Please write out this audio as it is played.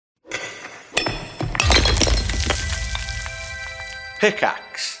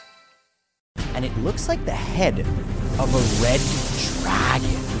Pickaxe. And it looks like the head of a red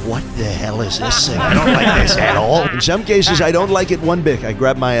dragon. What the hell is this thing? I don't like this at all. In some cases, I don't like it one bit. I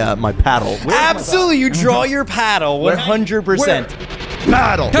grab my my paddle. Absolutely, you draw your paddle, 100%.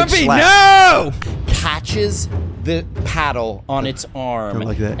 Paddle! Tumpy, no! Catches the paddle on its arm Don't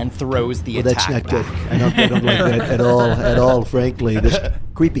like that. and throws the Well, that's attack not good. back. I don't like that at all, frankly. This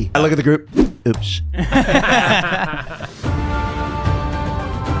creepy. I look at the group. Oops.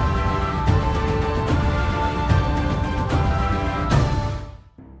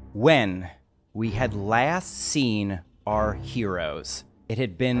 When we had last seen our heroes, it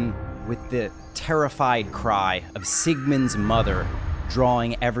had been with the terrified cry of Sigmund's mother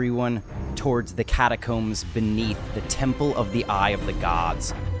drawing everyone towards the catacombs beneath the Temple of the Eye of the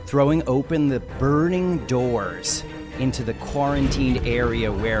Gods, throwing open the burning doors into the quarantined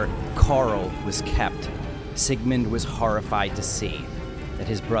area where Carl was kept. Sigmund was horrified to see that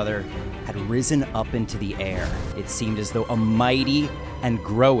his brother had risen up into the air. It seemed as though a mighty and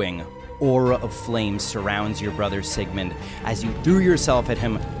growing aura of flame surrounds your brother Sigmund. As you threw yourself at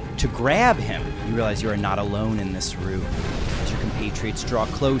him to grab him, you realize you are not alone in this room. As your compatriots draw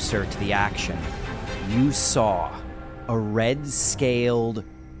closer to the action, you saw a red-scaled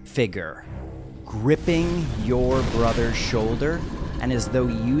figure gripping your brother's shoulder, and as though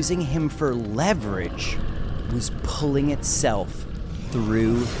using him for leverage, was pulling itself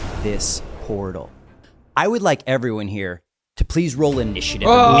through this portal. I would like everyone here to please roll initiative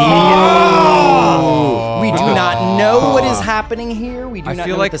immediately. We do not know what is happening here. We do not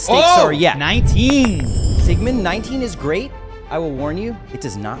know what the stakes are yet. 19. Sigmund, 19 is great. I will warn you, it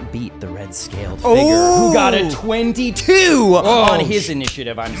does not beat the red-scaled figure who got a 22 on his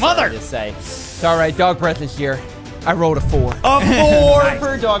initiative, I'm sorry to say. It's all right. Dog breath is here. I rolled a 4. A 4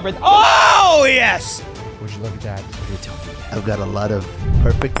 for dog breath. Oh, yes! Would you look at that? I've got a lot of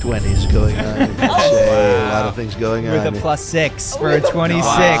perfect 20s going on. A lot of things going on. With a +6 for a 26.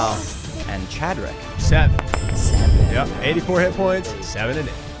 Wow. And Chadrick. 7. 7. Yep. 84 hit points. 7 and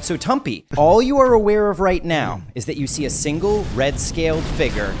 8. So Tumpy, all you are aware of right now is that you see a single red-scaled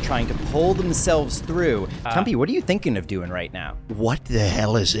figure trying to pull themselves through. Tumpy, what are you thinking of doing right now? What the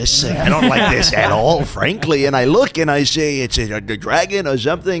hell is this thing? I don't like this at all, frankly. And I look and I say it's a dragon or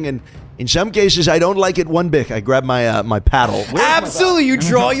something. And in some cases, I don't like it one bit. I grab my my paddle. Absolutely, you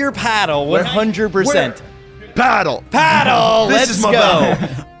draw your paddle, 100%. Paddle! Paddle, let's go.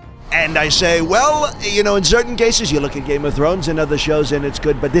 And I say, well, you know, in certain cases, you look at Game of Thrones and other shows and it's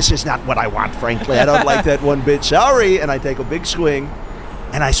good, but this is not what I want, frankly. I don't like that one bit. Sorry. And I take a big swing,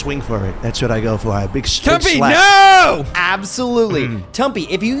 and I swing for it. That's what I go for. A big Tumpy, slap. no! Absolutely. Tumpy,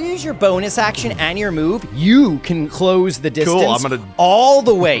 if you use your bonus action and your move, you can close the distance all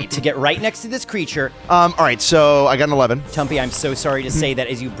the way to get right next to this creature. All right, so I got an 11. Tumpy, I'm so sorry to say that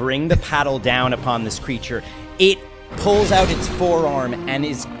as you bring the paddle down upon this creature, it pulls out its forearm and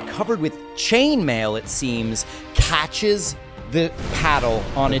is covered with chainmail, it seems, catches the paddle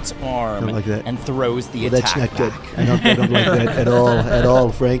on its arm Don't like that. and throws the Well, attack that's not back. good. I don't like that at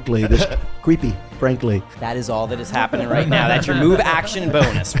all, frankly. This creepy, frankly. That is all that is happening right now. That's your move action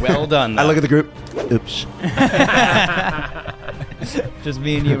bonus. Well done, though. I look at the group. Oops. Just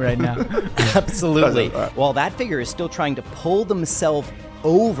me and you right now. Absolutely. While that figure is still trying to pull themselves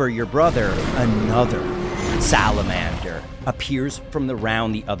over your brother, another salamander appears from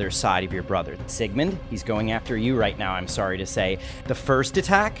around the other side of your brother. Sigmund, he's going after you right now, I'm sorry to say. The first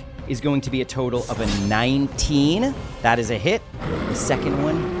attack is going to be a total of a 19. That is a hit. The second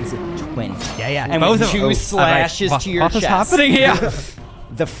one is a 20. Yeah. And with 2 slashes to your what chest. is happening here?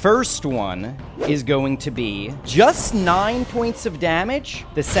 The first one is going to be just 9 points of damage.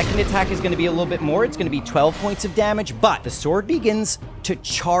 The second attack is going to be a little bit more. It's going to be 12 points of damage, but the sword begins to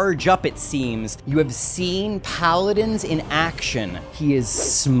charge up, it seems. You have seen Paladins in action. He is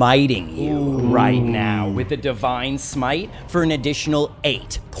smiting you right now with the Divine Smite for an additional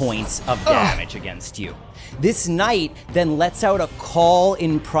 8 points of damage against you. This knight then lets out a call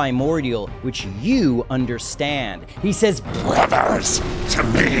in Primordial, which you understand. He says, "Brothers, to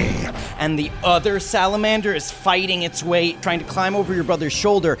me!" And the other salamander is fighting its way, trying to climb over your brother's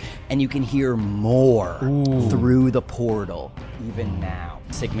shoulder, and you can hear more through the portal, even now.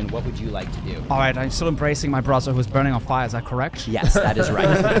 Sigmund, what would you like to do? All right, I'm still embracing my brother who's burning on fire. Is that correct? Yes, that is right.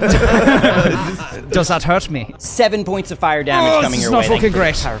 Does that hurt me? 7 points of fire damage coming your way. This is not fucking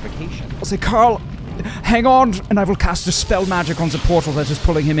great. Clarification. I'll say, Carl, hang on, and I will cast a spell magic on the portal that is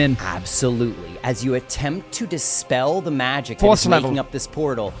pulling him in. Absolutely. As you attempt to dispel the magic that Fourth is level. making up this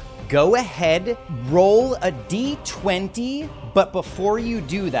portal, go ahead, roll a d20, but before you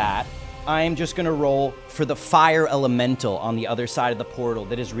do that, I am just going to roll for the fire elemental on the other side of the portal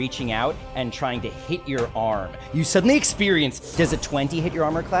that is reaching out and trying to hit your arm. You suddenly experience, does a 20 hit your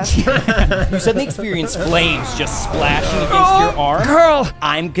armor class? You suddenly experience flames just splashing against your arm. Girl!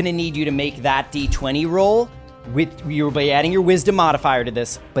 I'm going to need you to make that d20 roll. You'll be adding your wisdom modifier to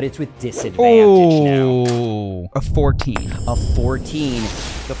this, but it's with disadvantage now. A 14. A 14.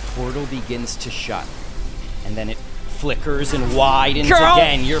 The portal begins to shut, and then it flickers and widens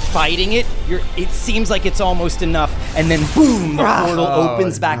again. You're fighting it. It seems like it's almost enough, and then boom, the portal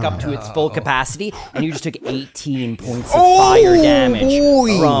opens back up to its full capacity, and you just took 18 points of fire damage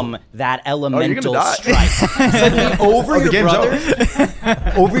from that elemental strike. Suddenly, over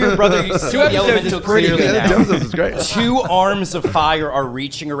your brother, you see the elemental clearly now. This is great. 2 arms of fire are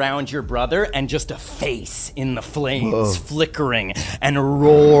reaching around your brother, and just a face in the flames, flickering and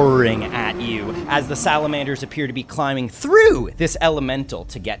roaring at you as the salamanders appear to be climbing through this elemental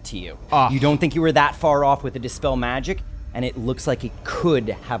to get to you. You don't think you were that far off with the Dispel magic, and it looks like it could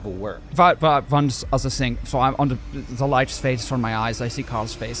have worked. Once as a thing, so I'm on the light fades from my eyes. I see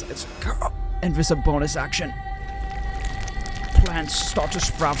Carl's face. It's and with a bonus action, plants start to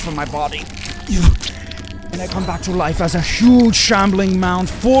sprout from my body, and I come back to life as a huge shambling mound,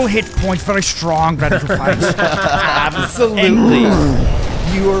 full hit point, very strong, ready to fight. Absolutely.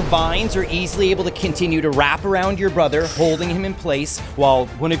 Your vines are easily able to continue to wrap around your brother, holding him in place, while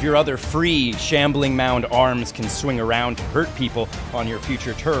one of your other free shambling mound arms can swing around to hurt people on your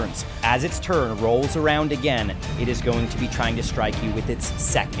future turns. As its turn rolls around again, it is going to be trying to strike you with its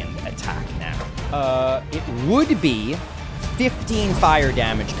second attack now. It would be 15 fire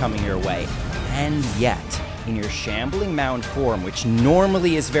damage coming your way, and yet, in your shambling mound form, which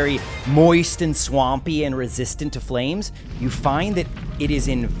normally is very moist and swampy and resistant to flames, you find that it is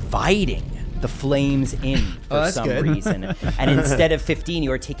inviting the flames in for some reason. And instead of 15,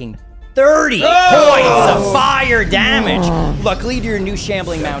 you are taking 30 points of fire damage. Luckily, to your new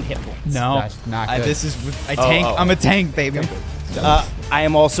shambling mound hit points. No, That's not good. this is a tank. I'm a tank, baby. I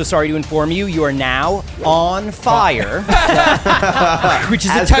am also sorry to inform you, you are now on fire, which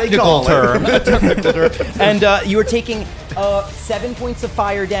is a As they technical call it. term. And you are taking 7 points of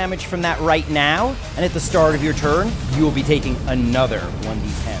fire damage from that right now, and at the start of your turn, you will be taking another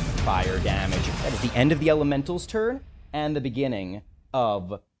 1d10 fire damage. That is the end of the elemental's turn, and the beginning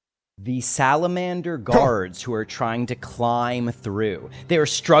of the salamander guards who are trying to climb through. They are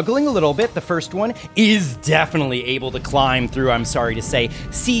struggling a little bit. The first one is definitely able to climb through, I'm sorry to say.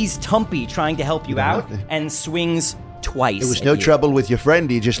 Sees Tumpy trying to help you out and swings twice. There was at no you. trouble with your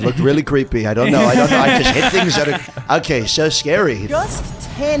friend. He just looked really creepy. I don't know. I just hit things that are... Okay, so scary. Just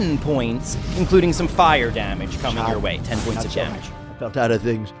 10 points, including some fire damage coming your way. 10 points of damage. Felt out of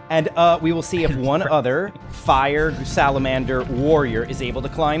things. And we will see if one other fire salamander warrior is able to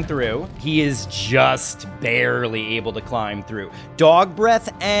climb through. He is just barely able to climb through. Dog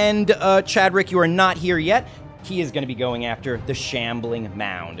Breath and Chadrick, you are not here yet. He is going to be going after the shambling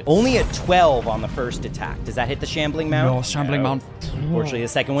mound. Only a 12 on the first attack. Does that hit the shambling mound? No, shambling mound. Unfortunately, the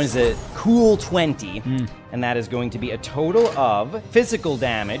second one is a cool 20, and that is going to be a total of physical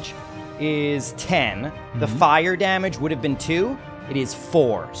damage is 10. The fire damage would have been 2. It is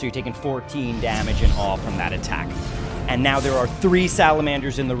 4, so you're taking 14 damage in all from that attack. And now there are 3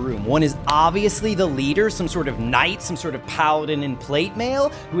 salamanders in the room. One is obviously the leader, some sort of knight, some sort of paladin in plate mail,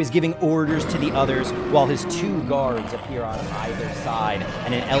 who is giving orders to the others, while his 2 guards appear on either side,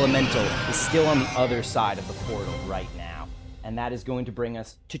 and an elemental is still on the other side of the portal right now. And that is going to bring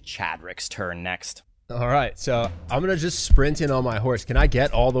us to Chadrick's turn next. All right, so I'm going to just sprint in on my horse. Can I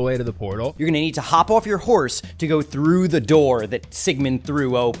get all the way to the portal? You're going to need to hop off your horse to go through the door that Sigmund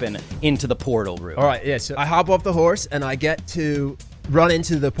threw open into the portal room. All right, yeah, so I hop off the horse and I get to run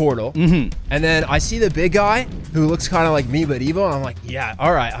into the portal. And then I see the big guy who looks kind of like me but evil. I'm like, yeah,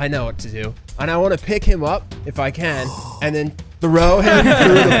 all right, I know what to do. And I want to pick him up if I can and then throw him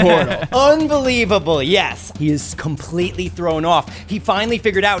through the portal. Unbelievable, yes. He is completely thrown off. He finally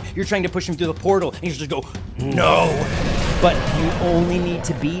figured out you're trying to push him through the portal, and you just go, no. But you only need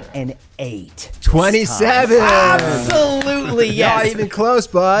to beat an 8. 27. Absolutely, yes. Not even close,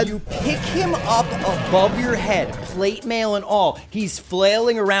 bud. You pick him up above your head, plate mail and all. He's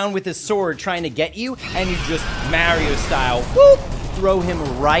flailing around with his sword trying to get you, and you just Mario style, whoop, throw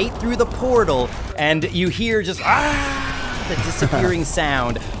him right through the portal, and you hear just, the disappearing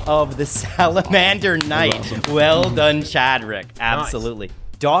sound of the salamander knight. Awesome. Well done, Chadrick. Absolutely. Nice.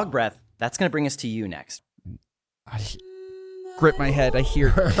 Dog Breath, that's going to bring us to you next. I grip my head. I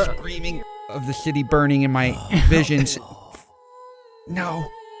hear screaming of the city burning in my visions. No.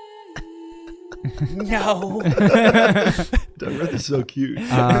 No. Dog breath is so cute.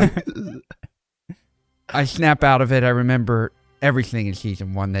 I snap out of it. I remember everything in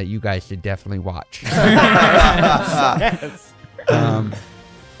season 1 that you guys should definitely watch. Yes. Um,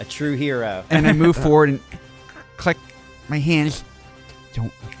 A true hero. and I move forward and click my hands.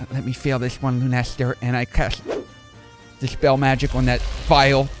 Don't let me fail this one, Lunester. And I cast Dispel Magic on that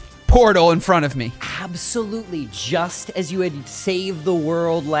vile portal in front of me. Absolutely. Just as you had saved the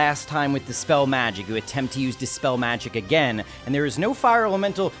world last time with Dispel Magic, you attempt to use Dispel Magic again, and there is no fire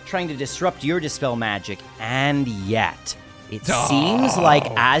elemental trying to disrupt your Dispel Magic, and yet, it seems like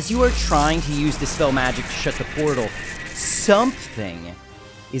as you are trying to use Dispel Magic to shut the portal, something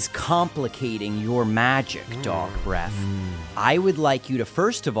is complicating your magic, Dog Breath. I would like you to,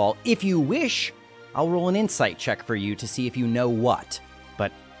 first of all, if you wish, I'll roll an insight check for you to see if you know what.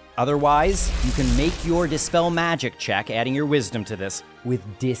 But otherwise, you can make your Dispel Magic check, adding your wisdom to this, with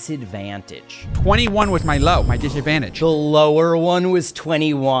disadvantage. 21 was my low, my disadvantage. The lower one was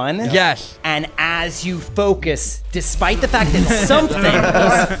 21. Yes. And as you focus, despite the fact that something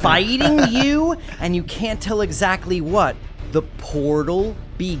is fighting you and you can't tell exactly what, the portal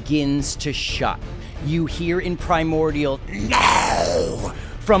begins to shut. You hear in Primordial, "No!"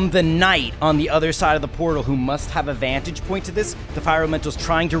 from the knight on the other side of the portal, who must have a vantage point to this. The fire elemental's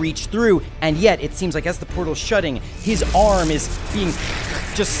trying to reach through, and yet it seems like as the portal's shutting, his arm is being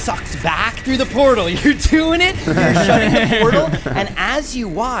just sucked back through the portal. You're doing it, you're shutting the portal, and as you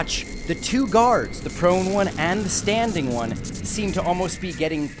watch, the two guards, the prone one and the standing one, seem to almost be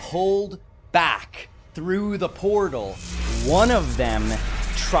getting pulled back through the portal. One of them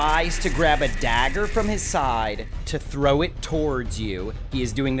tries to grab a dagger from his side to throw it towards you. He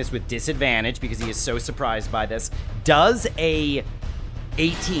is doing this with disadvantage because he is so surprised by this. Does a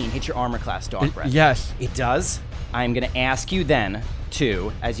 18 hit your armor class, Dog Breath? Yes. It does. I'm going to ask you then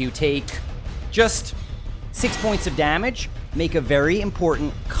to, as you take just 6 points of damage, make a very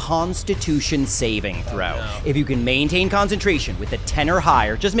important Constitution saving throw. If you can maintain concentration with a 10 or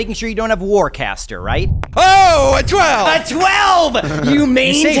higher, just making sure you don't have Warcaster, right? Oh, a 12! A 12! You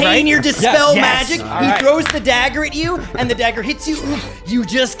maintain right? your Dispel Yes. Magic. All He right. throws the dagger at you, and the dagger hits you. You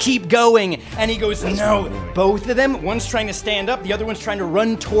just keep going. And he goes, no. Both of them, one's trying to stand up, the other one's trying to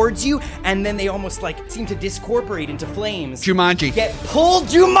run towards you, and then they almost like seem to discorporate into flames. Jumanji. Get pulled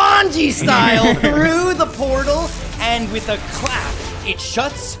Jumanji style through the portal, and with a clap, it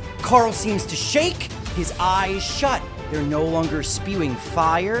shuts. Carl seems to shake. His eyes shut. They're no longer spewing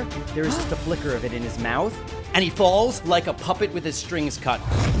fire. There's just a flicker of it in his mouth. And he falls like a puppet with his strings cut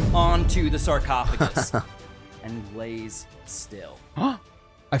onto the sarcophagus and lays still.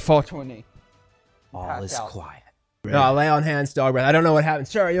 I fall to a knee. All is quiet. No, lay on hands, Dog Breath. I don't know what happened.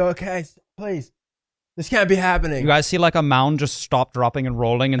 Sir, are you okay? Please. This can't be happening. You guys see like a mound just stop dropping and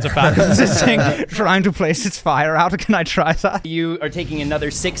rolling into back of this thing, trying to place its fire out. Can I try that? You are taking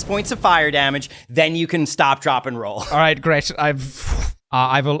another 6 points of fire damage. Then you can stop, drop, and roll. All right, great. I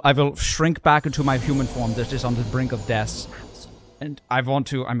will shrink back into my human form that is on the brink of death, and I want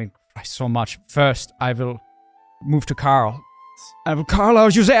to. I mean, cry so much. First, I will move to Carl. I will, Carl, are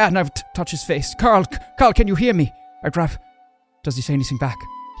you there? And I will touch his face. Carl, can you hear me? I grab. Does he say anything back?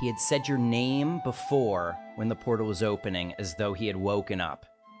 He had said your name before when the portal was opening, as though he had woken up.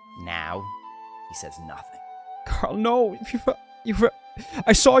 Now, he says nothing. Carl, no.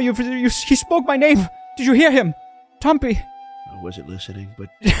 I saw you. He spoke my name. Did you hear him? Tumpy. I wasn't listening, but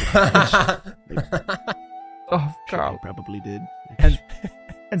Oh, Carl. I probably did.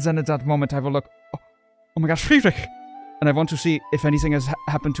 And then at that moment, I will look. Oh my God, Friedrich! And I want to see if anything has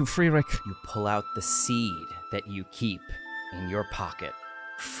happened to Friedrich. You pull out the seed that you keep in your pocket.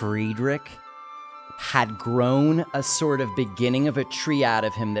 Friedrich had grown a sort of beginning of a tree out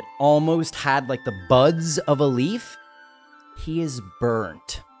of him that almost had like the buds of a leaf. He is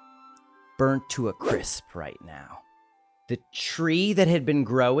burnt to a crisp right now. The tree that had been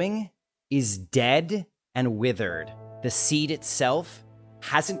growing is dead and withered. The seed itself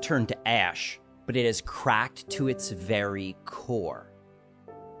hasn't turned to ash, but it has cracked to its very core.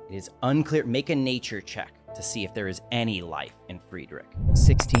 It is unclear. Make a nature check to see if there is any life in Friedrich.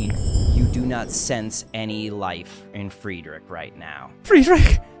 16. You do not sense any life in Friedrich right now.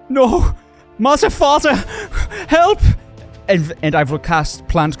 Friedrich! No! Mother, father! Help! And I will cast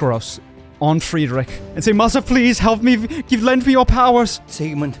Plant Growth on Friedrich and say, Mother, please help me. Lend me your powers.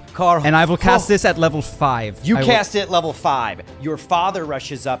 Sigmund, Carl. And I will cast this at level 5. You cast it at level 5. Your father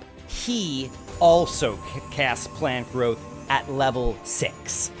rushes up. He also casts Plant Growth at level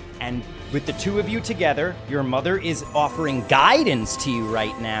 6. And with the two of you together, your mother is offering guidance to you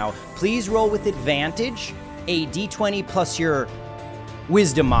right now. Please roll with advantage, a d20 plus your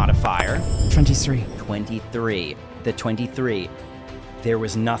Wisdom modifier. 23. 23. The 23. There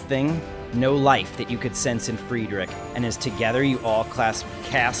was nothing, no life that you could sense in Friedrich, and as together you all cast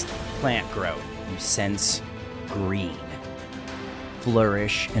plant growth. You sense green.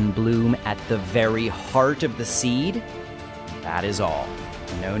 Flourish and bloom at the very heart of the seed. That is all.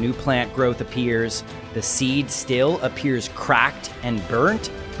 No new plant growth appears. The seed still appears cracked and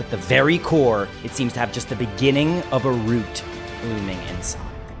burnt, but the very core, it seems to have just the beginning of a root blooming inside.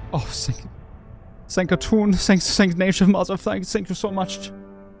 Oh, thank Atun, thank Native Mother, thank you so much.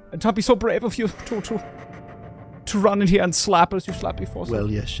 And don't be so brave of you to run in here and slap as you slapped before. Well,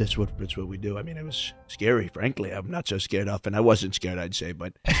 yes, that's what we do. I mean, it was scary, frankly. I'm not so scared often. I wasn't scared, I'd say,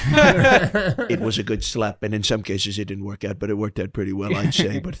 but it was a good slap. And in some cases, it didn't work out, but it worked out pretty well, I'd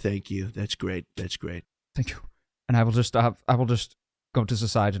say. But thank you. That's great. That's great. Thank you. And I will just go to the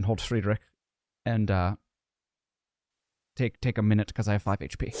side and hold Friedrich, and take a minute because I have 5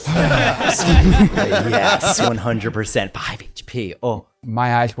 HP. Yes, 100%. 5 HP. Oh,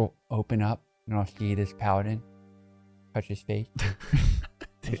 My eyes will open up, and I'll see this paladin touch his face.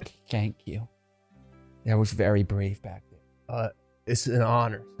 Thank you. That was very brave back there. It's an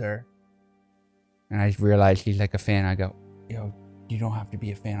honor, sir. And I realize he's like a fan. I go, yo, you don't have to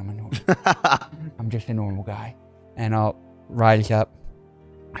be a fan. I'm just a normal guy. And I'll rise up.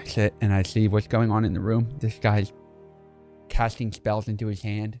 I sit and I see what's going on in the room. This guy's casting spells into his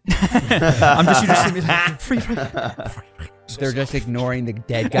hand. I'm just used to be like, Friedrich. They're just ignoring the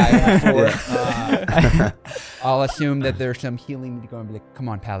dead guy on the floor. I'll assume that there's some healing to go and be like, come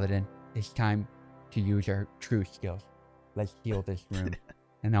on, Paladin. It's time to use our true skills. Let's heal this room.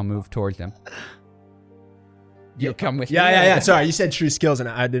 And I'll move towards them. You'll come with me. Yeah. Sorry, you said true skills, and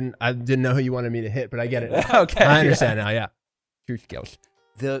I didn't know who you wanted me to hit, but I get it. Okay. I understand now. Yeah. True skills.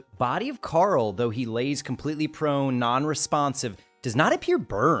 the body of Carl, though he lays completely prone, non-responsive, does not appear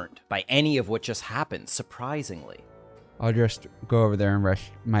burned by any of what just happened, surprisingly. I'll just go over there and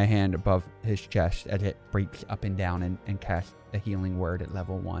rest my hand above his chest as it breaks up and down and cast a healing word at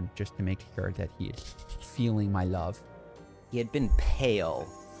level 1 just to make sure that he is feeling my love. He had been pale,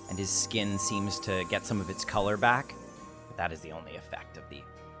 and his skin seems to get some of its color back, but that is the only effect of the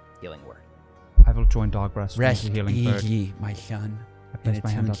healing word. I will join Doggrass. Rest the healing easy, bird. my son. I place my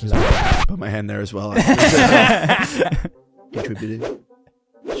hand up his Put my hand there as well. Contributing.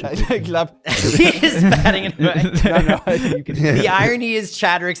 He is batting it away. The irony is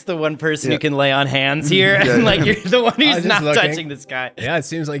Chadrick's the one person who can lay on hands here, and like you're the one who's not touching this guy. Yeah, it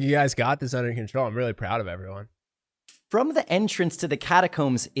seems like you guys got this under control. I'm really proud of everyone. From the entrance to the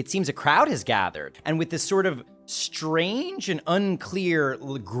catacombs, it seems a crowd has gathered, and with this sort of strange and unclear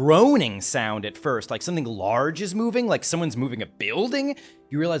groaning sound at first, like something large is moving, like someone's moving a building,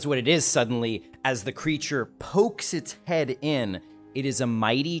 you realize what it is suddenly as the creature pokes its head in. It is a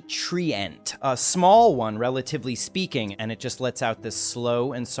mighty treant, a small one, relatively speaking, and it just lets out this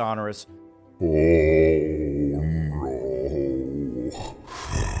slow and sonorous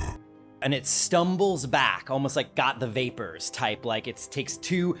and it stumbles back, almost like got the vapors type, like it takes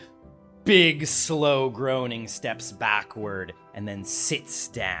 2 big, slow, groaning steps backward and then sits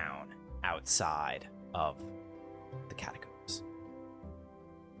down outside of the catacombs.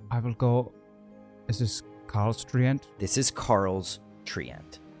 I will go. Is this Carl's treant? This is Carl's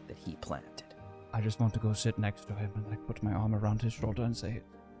treant that he planted. I just want to go sit next to him and like put my arm around his shoulder and say,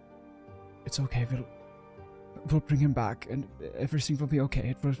 "It's okay. We'll bring him back, and everything will be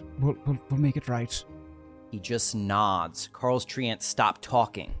okay. We'll make it right." He just nods. Carl's treant stopped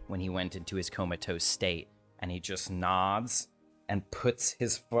talking when he went into his comatose state, and he just nods and puts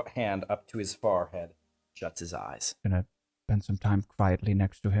his hand up to his forehead, shuts his eyes. Gonna spend some time quietly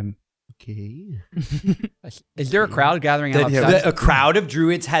next to him. Okay. Is there a crowd gathering outside? A crowd of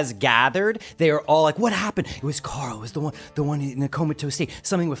druids has gathered. They are all like, "What happened? It was Carl. It was the one in the comatose state.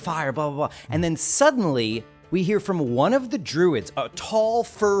 Something with fire, blah, blah, blah." And then suddenly, we hear from one of the druids, a tall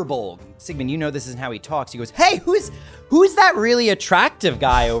furbolg. Sigmund, you know this isn't how he talks. He goes, "Hey, who's that really attractive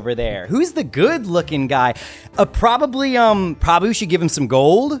guy over there? Who's the good-looking guy? Probably we should give him some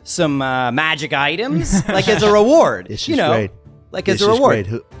gold, some magic items, like as a reward. This is great. Like This as a is reward."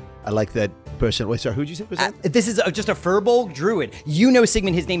 great. I like that person. Wait, sorry, who'd you say was that? This is just a furbolg druid. You know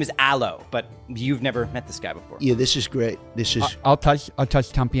Sigmund, his name is Aloe, but you've never met this guy before. Yeah, this is great. This is... I'll touch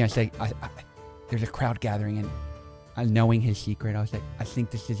Tumpy and say, there's a crowd gathering, and knowing his secret, I was like, I think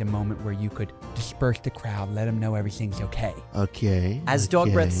this is a moment where you could disperse the crowd, let them know everything's okay. Okay. As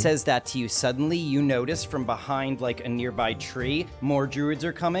okay. Dogbreath says that to you, suddenly you notice from behind like a nearby tree, more druids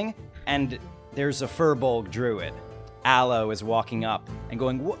are coming, and there's a furbolg druid. Aloe is walking up and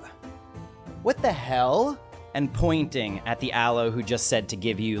going, What the hell? and pointing at the aloe who just said to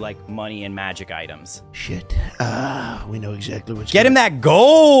give you like money and magic items. Shit. We know exactly what's Get him going that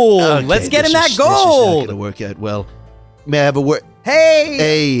gold. Okay, Let's get him that This is not gold. going to work out well. May I have a word? Hey,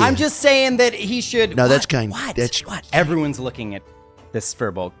 Hey. I'm just saying that he should. No, that's What? kind. What? That's What? Everyone's looking at this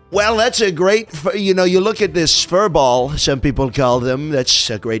furball. Well, that's a great. You know, you look at this fur ball. Some people call them. That's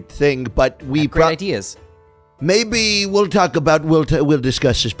a great thing. But we Great ideas. maybe we'll talk about. We'll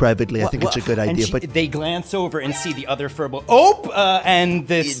discuss this privately. I think it's a good idea. And they glance over and see the other furball. And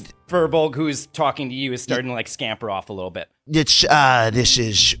this furball who's talking to you is starting to like scamper off a little bit. It's this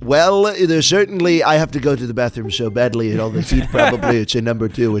is well. There's certainly. I have to go to the bathroom so badly, and all the heat. Probably it's a number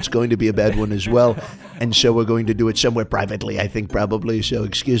 2. It's going to be a bad one as well, and so we're going to do it somewhere privately. I think probably. So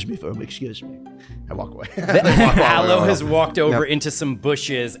excuse me. I walk away. Aloe has walked over into some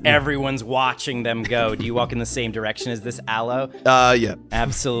bushes. Everyone's watching them go. Do you walk in the same direction as this aloe? Yeah.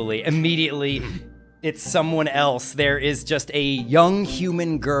 Absolutely. Immediately, it's someone else. There is just a young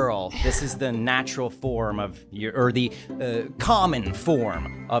human girl. This is the natural form of your, or the common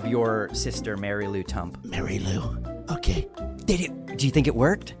form of your sister, Mary Lou Tump. Mary Lou. Okay. Do you think it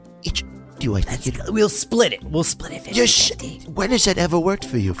worked? Do I think it? We'll split it. We'll split it 50-50. When has that ever worked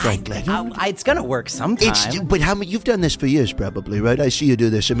for you, frankly? It's gonna work sometime. But how many? You've done this for years, probably, right? I see you do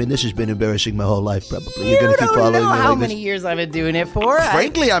this. I mean, this has been embarrassing my whole life, probably. You're gonna keep following me how like many this. years I've been doing it for.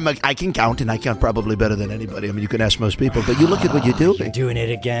 Frankly, I can count, and I count probably better than anybody. I mean, you can ask most people, but you look at what you're doing. You're doing it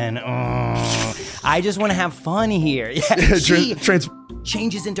again. Oh, I just want to have fun here. Yeah, she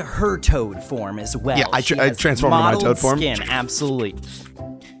changes into her toad form as well. Yeah, I transform into my toad form. Skin, absolutely.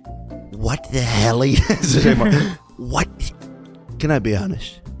 What the hell is What? Can I be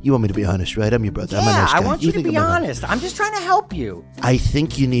honest? You want me to be honest, right? I'm your brother. I'm a nice guy. I want you to think be I'm honest. I'm just trying to help you. I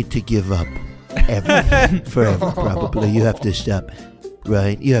think you need to give up everything forever, probably. You have to stop,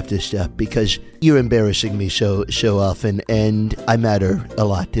 right? You have to stop because you're embarrassing me so often, and I matter a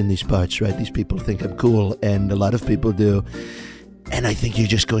lot in these parts, right? These people think I'm cool, and a lot of people do, and I think you're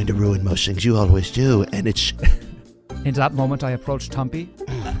just going to ruin most things. You always do, and it's... In that moment, I approached Tumpy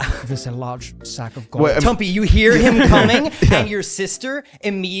with a large sack of gold. Tumpy, you hear him coming, and your sister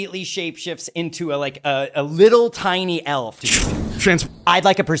immediately shapeshifts into a little tiny elf. I'd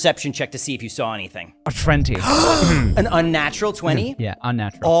like a perception check to see if you saw anything. A 20. An unnatural 20? Yeah,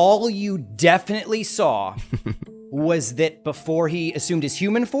 unnatural. All you definitely saw was that before he assumed his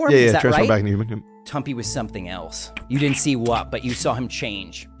human form, is that transform right? back into human. Tumpy was something else. You didn't see what, but you saw him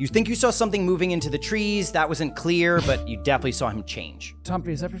change. You think you saw something moving into the trees. That wasn't clear, but you definitely saw him change. Tumpy,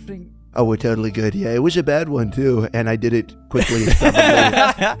 is everything... Oh, we're totally good. Yeah, it was a bad one, too, and I did it quickly. It's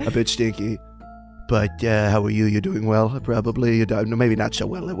probably a bit stinky. But how are you? You're doing well, probably. Maybe not so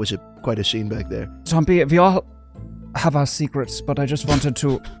well. It was quite a scene back there. Tumpy, we all have our secrets, but I just wanted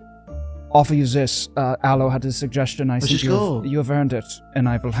to offer you this. Aloe had a suggestion. I think you have earned it, and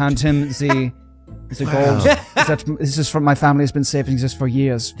I will hand him the gold. This is from my family has been saving this for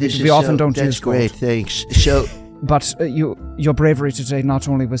years. We often don't use gold. That's great, thanks. So, but your bravery today not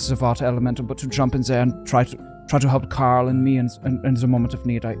only was the Vata Elemental, but to jump in there and try to help Carl and me in the moment of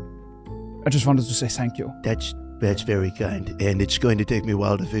need. I just wanted to say thank you. That's very kind, and it's going to take me a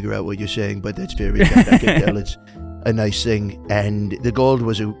while to figure out what you're saying, but that's very kind. I can tell it's a nice thing, and the gold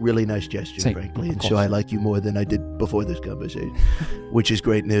was a really nice gesture, frankly, and so I like you more than I did before this conversation, which is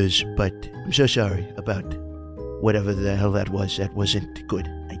great news, but I'm so sorry about whatever the hell that was. That wasn't good,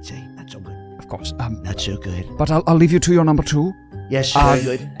 I'd say. Not so good. Of course. Not so good. But I'll leave you to your number 2. Yes, very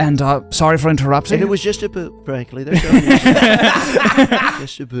good. And sorry for interrupting. And it was just a boot, frankly. That's all it is.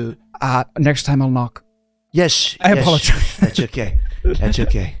 Just a boot. Next time I'll knock. Yes. I apologize. That's okay. That's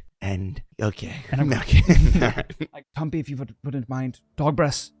okay. And okay. And I'm okay. Like, Tumpy, if you wouldn't mind. Dog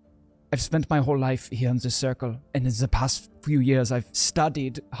breath. I've spent my whole life here in this circle, and in the past few years I've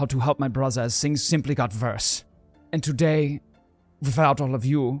studied how to help my brother as things simply got worse. And today, without all of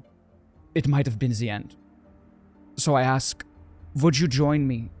you, it might have been the end. So I ask, would you join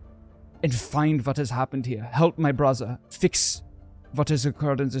me and find what has happened here? Help my brother. Fix what has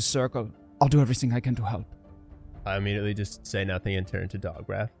occurred in this circle. I'll do everything I can to help. I immediately just say nothing and turn to dog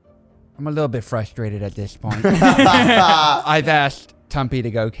breath. I'm a little bit frustrated at this point. I've asked Tumpy to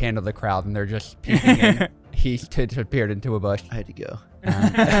go handle the crowd, and they're just peeking in. He's disappeared into a bush. I had to go.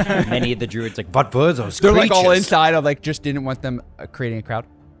 Many of the druids like, what were those They're creatures? like all inside. I like just didn't want them creating a crowd.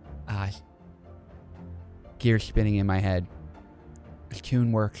 Gears spinning in my head.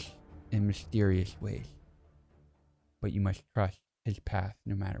 Tune works in mysterious ways, but you must trust his path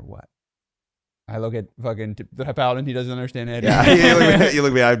no matter what. I look at fucking the paladin. He doesn't understand it. Yeah, you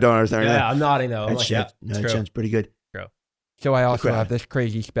look at me. I don't understand anything. Yeah, I'm nodding though. I'm like, yeah, that sounds pretty good. So I also have this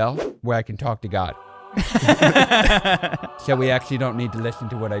crazy spell where I can talk to God. So we actually don't need to listen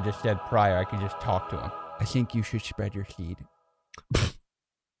to what I just said prior. I can just talk to him. I think you should spread your seed.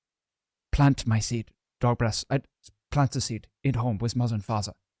 Plant my seed. Dog breasts. I plant the seed in home with mother and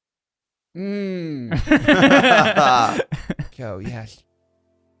father. So, yes.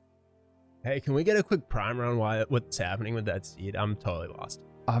 Hey, can we get a quick primer on what's happening with that seed? I'm totally lost.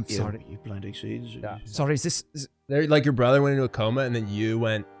 I'm sorry. You planting seeds? Yeah. Sorry, is There, like your brother went into a coma, and then you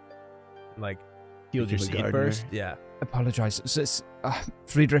went, like, healed your Became a seed gardener. first. Yeah. apologize.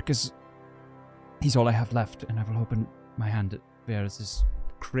 Friedrich he's all I have left, and I will open my hand. There is this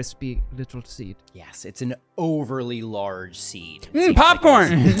crispy little seed. Yes, it's an overly large seed.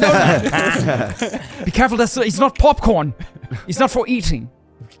 Popcorn! Be careful, it's not popcorn. It's not for eating.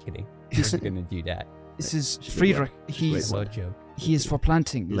 I'm just kidding. He's going to do that. This is Friedrich. He's Low joke. he is for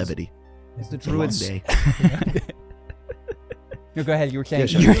planting. Levity. It's the It's a long druids. day. No, go ahead. You were saying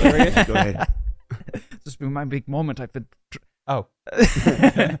Yes, something. sir. Go ahead. This has been my big moment. I've been. Oh.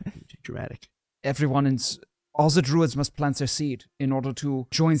 Dramatic. Everyone all the druids must plant their seed in order to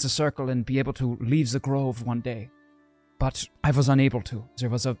join the circle and be able to leave the grove one day. But I was unable to. There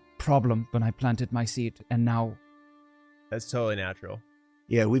was a problem when I planted my seed, and now That's totally natural.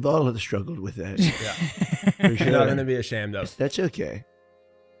 Yeah, we've all struggled with that. Yeah. For You're sure. not going to be ashamed of. That's okay.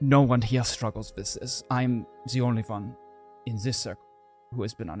 no one here struggles with this. I'm the only one in this circle who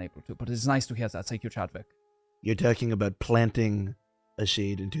has been unable to. But it's nice to hear that. Thank you, Chadwick. You're talking about planting a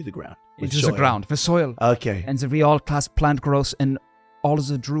seed into the ground. with Into the soil. ground, the soil. Okay. And the real class plant grows, and all of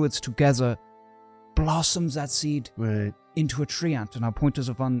the druids together blossoms that seed Right. into a treant. And I'll point to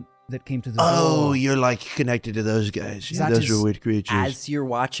the one that came to the Oh, door. you're like connected to those guys. Yeah, That those is- are weird creatures. As you're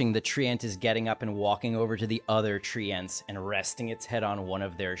watching, the treant is getting up and walking over to the other treants and resting its head on one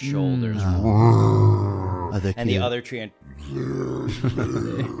of their shoulders. Other And the cute. other treant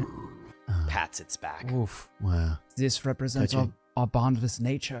pats its back. Oof. Wow. This represents Touching. our bond with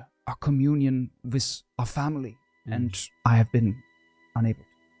nature, our communion with our family. And I have been unable to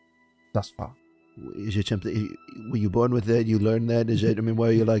thus far. Is it something? Were you born with that? You learned that? Is it? I mean, why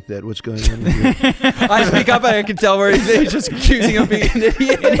are you like that? What's going on with you? I speak up and I can tell where he's just accusing him of being an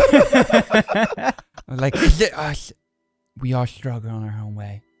idiot. Like, is it us? We all struggle in our own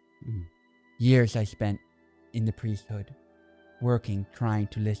way. Mm. Years I spent in the priesthood, working, trying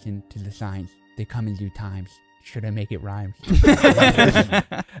to listen to the signs. They come in due times. Should I make it rhyme?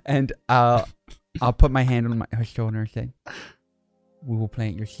 And I'll put my hand on her shoulder and say, "We will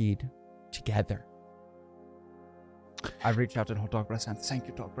plant your seed together." I reach out and hold Dog Breath's hand. Thank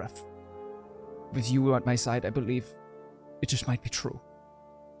you, Dog Breath. With you at my side, I believe it just might be true.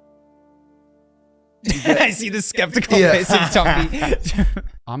 I see the skeptical face of Tumpy.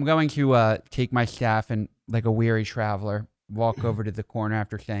 I'm going to take my staff and, like a weary traveler, walk over to the corner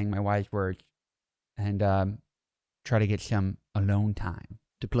after saying my wise words and try to get some alone time.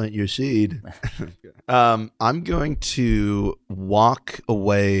 To plant your seed. I'm going to walk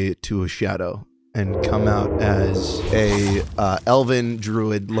away to a shadow and come out as a elven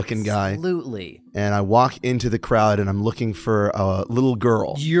druid looking guy. Absolutely. And I walk into the crowd and I'm looking for a little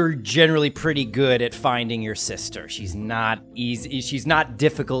girl. You're generally pretty good at finding your sister. She's not easy. She's not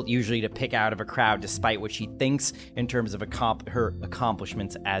difficult usually to pick out of a crowd, despite what she thinks in terms of her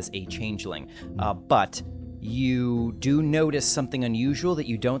accomplishments as a changeling. But you do notice something unusual that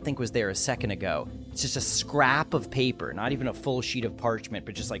you don't think was there a second ago. It's just a scrap of paper, not even a full sheet of parchment,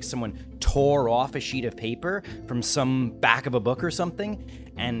 but just like someone tore off a sheet of paper from some back of a book or something,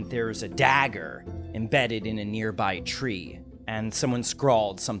 and there's a dagger embedded in a nearby tree, and someone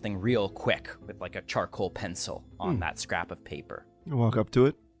scrawled something real quick with like a charcoal pencil on that scrap of paper. I walk up to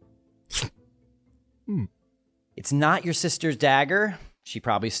it. It's not your sister's dagger. She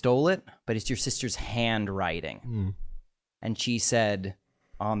probably stole it, but it's your sister's handwriting. And she said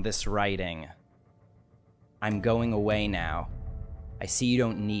on this writing, "I'm going away now. I see you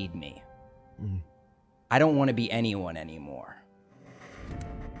don't need me. I don't want to be anyone anymore."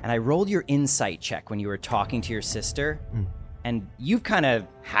 And I rolled your insight check when you were talking to your sister, and you've kind of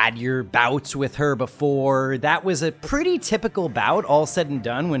had your bouts with her before. That was a pretty typical bout, all said and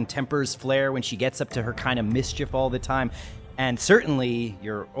done, when tempers flare, when she gets up to her kind of mischief all the time. And certainly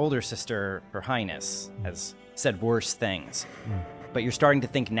your older sister, Her Highness, has said worse things. But you're starting to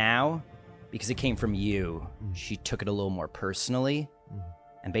think now, because it came from you, she took it a little more personally.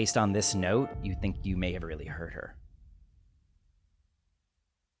 And based on this note, you think you may have really hurt her.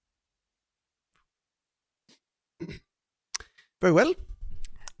 Very well.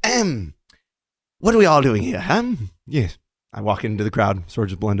 What are we all doing here, huh? Yes. I walk into the crowd,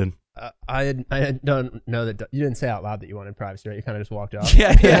 swords blend in. I don't know that you didn't say out loud that you wanted privacy, right? You kind of just walked off.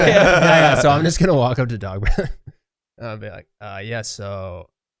 Yeah. So I'm just gonna walk up to Dog Breath. I'll be like, yeah. So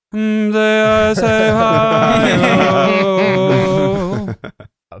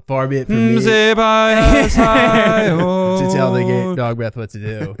far be it from me to tell the Dog Breath what to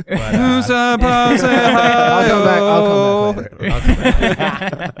do. But, I'll come back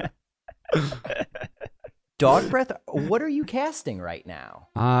later. Dog breath. What are you casting right now?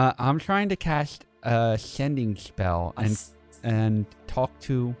 I'm trying to cast a sending spell and talk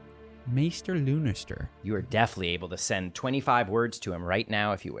to Maester Lunister. You are definitely able to send 25 words to him right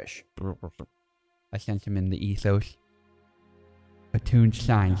now if you wish. I sense him in the ethos. Attuned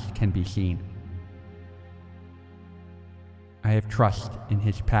signs can be seen. I have trust in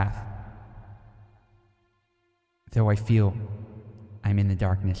his path. Though I feel I'm in the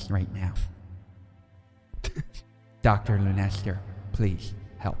darkness right now. Dr. Lunester, please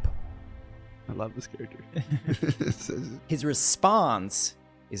help. I love this character. His response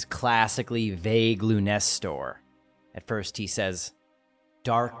is classically vague Lunestor. At first he says,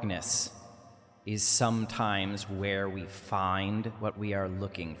 darkness is sometimes where we find what we are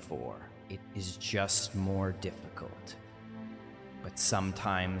looking for. It is just more difficult. But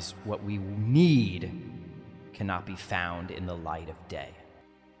sometimes what we need cannot be found in the light of day.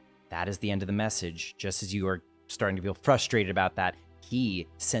 That is the end of the message. Just as you are starting to feel frustrated about that, he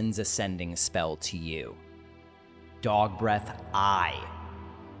sends a sending spell to you. Dog breath, I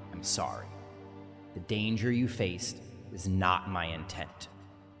am sorry. The danger you faced is not my intent.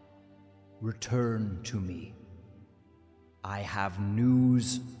 Return to me. I have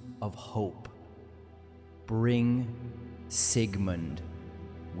news of hope. Bring Sigmund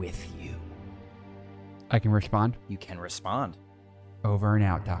with you. I can respond. You can respond. Over and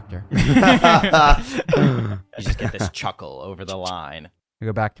out, Doctor. You just get this chuckle over the line. I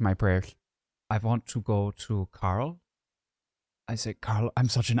go back to my prayers. I want to go to Carl. I say, Carl, I'm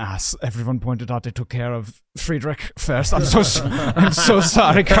such an ass. Everyone pointed out they took care of Friedrich first. I'm so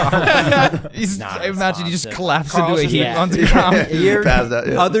sorry, Carl. Not I imagine he just responsive. collapsed Carl's into a heap yeah. on the ground. Your Passed out,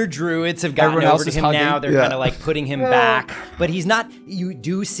 yeah. other druids have gotten Everyone else over to is him hugging. now. They're Yeah. kind of like putting him back, but he's not. You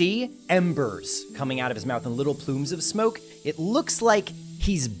do see embers coming out of his mouth and little plumes of smoke. It looks like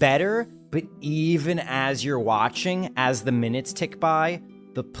he's better, but even as you're watching, as the minutes tick by,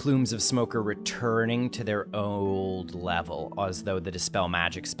 the plumes of smoke are returning to their old level, as though the Dispel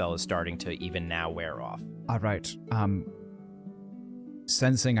Magic spell is starting to even now wear off. All right.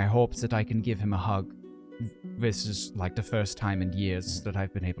 Sensing, I hope that I can give him a hug. This is like the first time in years that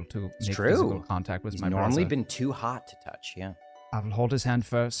I've been able to make true. physical contact with He's my normally brother. been too hot to touch, yeah. I will hold his hand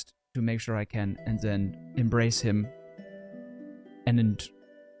first to make sure I can, and then embrace him, and then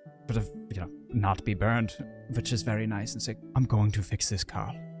sort of, not be burned, which is very nice, and say, I'm going to fix this,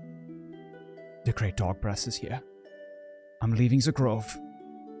 Carl. The great dog breath is here. I'm leaving the grove,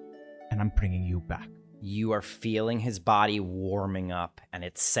 and I'm bringing you back. You are feeling his body warming up, and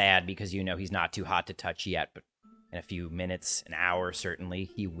it's sad because you know he's not too hot to touch yet, but in a few minutes, an hour certainly,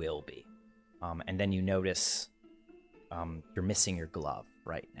 he will be. And then you notice you're missing your glove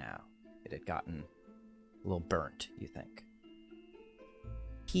right now. It had gotten a little burnt, you think.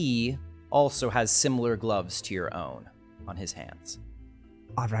 He also has similar gloves to your own on his hands.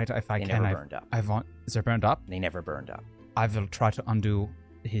 All right, if I They can, never burned up. Is it burned up? They never burned up. I will try to undo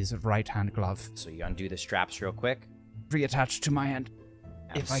his right hand glove, So you undo the straps real quick. reattach to my hand.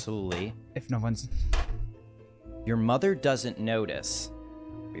 Absolutely. If no one's... Your mother doesn't notice,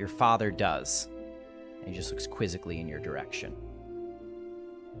 but your father does. And he just looks quizzically in your direction.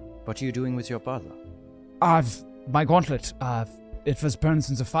 What are you doing with your brother? My gauntlet, it was burned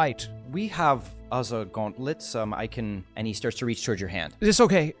in the fight. We have other gauntlets. I can. And he starts to reach towards your hand. It's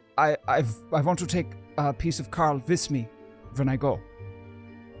okay. I want to take a piece of Carl with me when I go.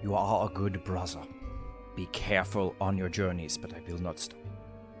 You are a good brother. Be careful on your journeys, but I will not stop.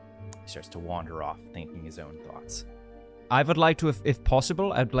 He starts to wander off, thinking his own thoughts. I would like to, if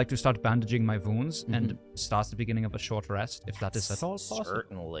possible, I'd like to start bandaging my wounds and start the beginning of a short rest, if that is at all possible.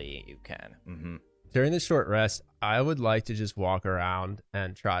 Certainly, you can. Mm-hmm. During the short rest, I would like to just walk around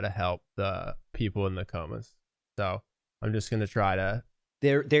and try to help the people in the comas. So I'm just going to try to...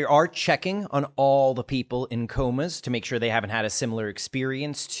 They are checking on all the people in comas to make sure they haven't had a similar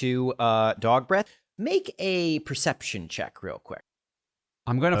experience to dog breath. Make a perception check real quick.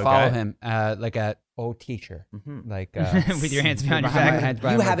 I'm going to follow him like a old teacher. Like With your hands behind your my back. hands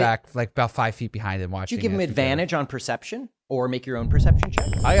behind You my have it- back, like about 5 feet behind him Did watching. you give him it together. advantage on perception or make your own perception check?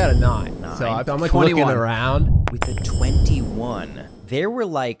 I got a 9. So I'm like 21. looking around. With a 21, there were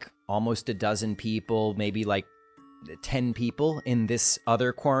like almost a dozen people, maybe like 10 people in this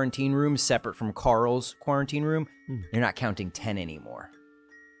other quarantine room, separate from Carl's quarantine room. You're not counting 10 anymore.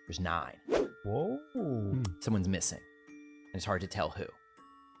 There's 9. Whoa. Someone's missing. And it's hard to tell who.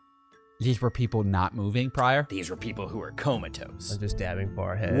 These were people not moving prior? These were people who were comatose. I'm just dabbing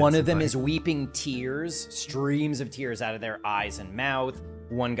foreheads. One of them is weeping tears, streams of tears out of their eyes and mouth.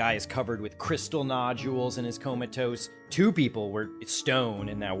 One guy is covered with crystal nodules and is comatose. 2 people were stone,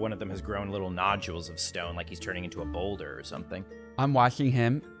 and now one of them has grown little nodules of stone, like he's turning into a boulder or something. I'm watching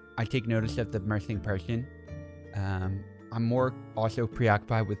him. I take notice of the missing person. I'm more also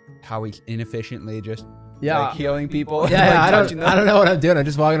preoccupied with how he's inefficiently just like, healing people. Yeah, like, I touching don't know what I'm doing. I'm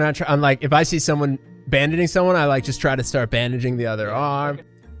just walking around. I'm like, if I see someone bandaging someone, I like just try to start bandaging the other arm.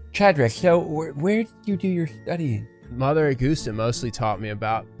 Chadrick, so where did you do your studying? Mother Augusta mostly taught me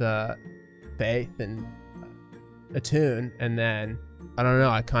about the faith and attune, and then I don't know.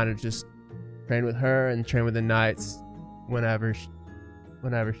 I kind of just trained with her and trained with the knights whenever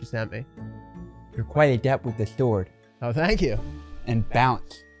she sent me. You're quite adept with the sword, Oh, thank you. and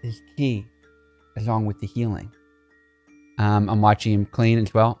bounce is key, along with the healing. I'm watching him clean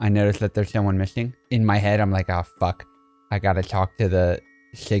as well. I noticed that there's someone missing. In my head, I'm like, oh fuck, I gotta talk to the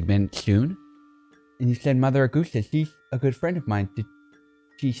Sigmund soon. And you said Mother Augusta, she's a good friend of mine. Did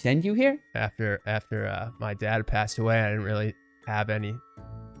she send you here? After my dad passed away, I didn't really have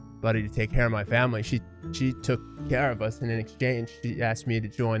anybody to take care of my family. She took care of us, and in exchange, she asked me to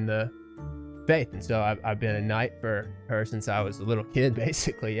join the faith. And so I've been a knight for her since I was a little kid,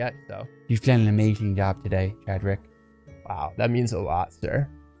 basically. Yeah. So You've done an amazing job today, Chadrick. wow, that means a lot, sir.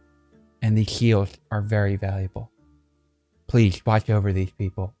 And these shields are very valuable. Please watch over these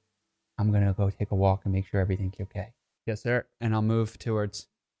people. I'm gonna go take a walk and make sure everything's okay. Yes, sir. And I'll move towards.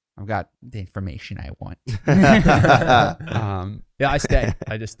 I've got the information I want. Yeah, I stay.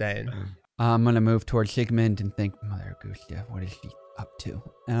 I just stay in. I'm gonna move towards Sigmund and think, Mother Augusta, what is she up to?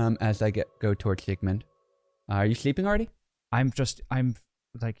 As I go towards Sigmund. Are you sleeping already? I'm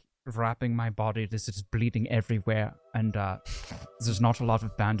like wrapping my body. This is bleeding everywhere, and there's not a lot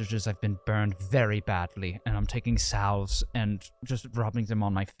of bandages. I've been burned very badly, and I'm taking salves and just rubbing them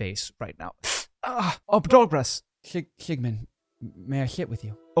on my face right now. Dog breath. Sigmund, may I sit with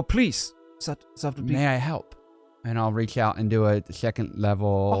you? Oh, please. Is that would be... May I help? And I'll reach out and do a second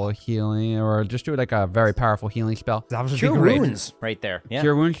level healing, or just do like a very powerful healing spell. That would be Cure great. wounds right there. Yeah.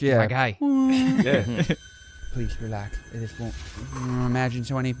 Cure wounds, yeah. My guy. Yeah. Please relax. This won't. Imagine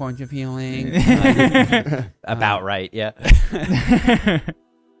 20 points of healing. About right, yeah.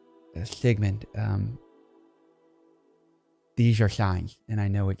 Sigmund, these are signs, and I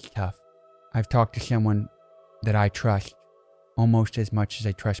know it's tough. I've talked to someone that I trust almost as much as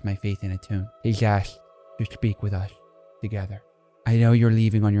I trust my faith in Attune. He's asked to speak with us together. I know you're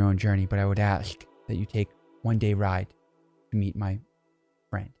leaving on your own journey, but I would ask that you take one day ride to meet my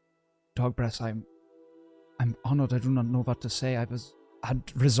friend. Dog breath. I'm honored. I do not know what to say.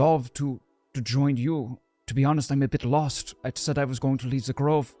 had resolved to join you. To be honest, I'm a bit lost. I said I was going to leave the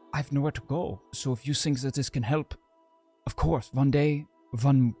grove. I have nowhere to go. So if you think that this can help, of course, one day,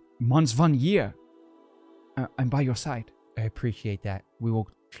 1 month, 1 year, I'm by your side. I appreciate that. We will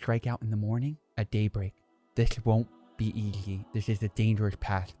strike out in the morning at daybreak. This won't be easy. This is a dangerous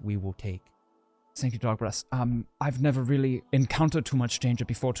path we will take. Thank you, Dog Breath. I've never really encountered too much danger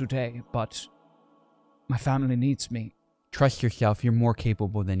before today, but my family needs me. Trust yourself. You're more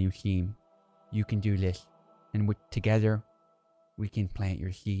capable than you seem. You can do this. And together, we can plant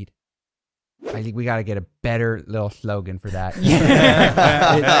your seed. I think we got to get a better little slogan for that.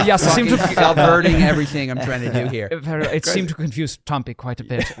 Yes, it seemed to subverting everything I'm trying to do here. It seemed to confuse Tompi quite a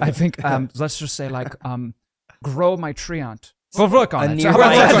bit. I think let's just say grow my treant. We'll work on it.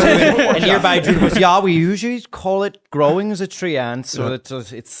 A nearby druid goes, yeah, we usually call it growing as a treant, so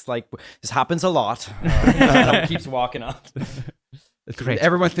it's like, this happens a lot. Keeps walking up. It's great.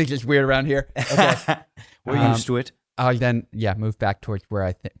 Everyone thinks it's weird around here. Okay. We're used to it. I'll then, move back towards where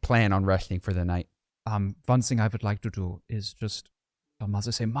I plan on resting for the night. One thing I would like to do is just tell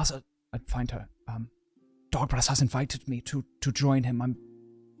Mother, say, Mother, I'd find her. Dogbras has invited me to join him.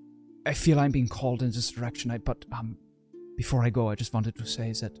 I feel I'm being called in this direction. But before I go, I just wanted to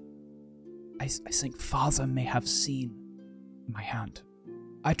say that I think Father may have seen my hand.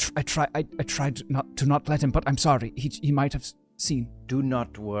 I tried not to let him, but I'm sorry. He might have seen. Do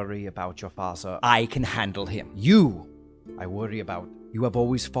not worry about your father. I can handle him. You, I worry about. You have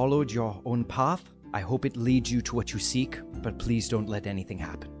always followed your own path. I hope it leads you to what you seek, but please don't let anything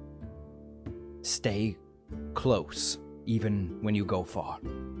happen. Stay close, even when you go far.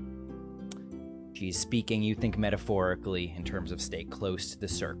 She's speaking, you think, metaphorically in terms of stay close to the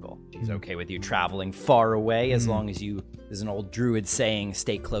circle. She's okay with you traveling far away as long as you, there's an old druid saying,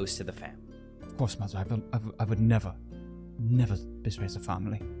 stay close to the family. Of course, Mother, I would never betray the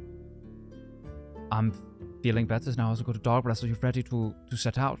family. I'm feeling better now as a good dog, but are you ready to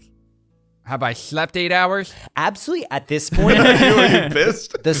set out? Have I slept 8 hours? Absolutely. At this point, Are you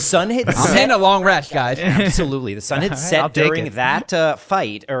pissed? the sun had I'm set. in a long rest, guys. Absolutely. The sun had I'll set take during it. that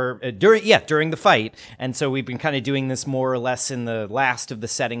fight, or during the fight. And so we've been kind of doing this more or less in the last of the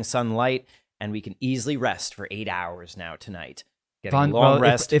setting sunlight, and we can easily rest for 8 hours now tonight. Getting Fine. a long Well, if-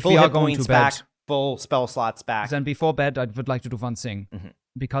 rest, if full we are hit going to points bed- back, full spell slots back. Then before bed, I would like to do one thing. Mhm.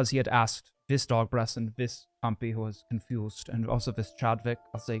 Because he had asked this dog breast and this Pumpy who was confused, and also this Chadwick,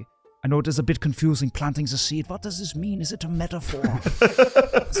 I'll say, I know it is a bit confusing planting the seed. What does this mean? Is it a metaphor?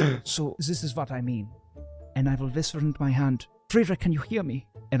 so this is what I mean. And I will whisper into my hand, Friedrich, can you hear me?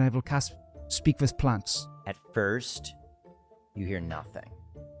 And I will cast Speak with Plants. At first, you hear nothing.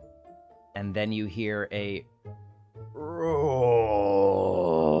 And then you hear a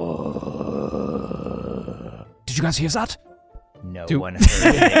Did you guys hear that? no one heard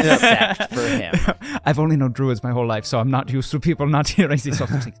it except for him. I've only known druids my whole life, so I'm not used to people not hearing these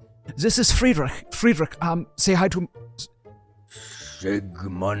sorts of things. This is Friedrich. Friedrich, say hi to...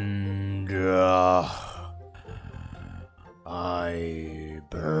 Sigmund, I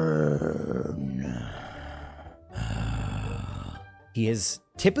burn. He is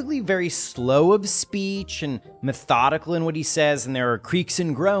typically very slow of speech and methodical in what he says, and there are creaks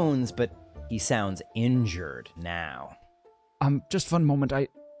and groans, but he sounds injured now. Just one moment. I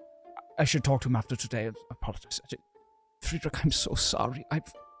should talk to him after today. I apologize. Friedrich, I'm so sorry.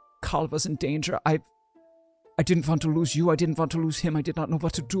 Carl was in danger. I didn't want to lose you. I didn't want to lose him. I did not know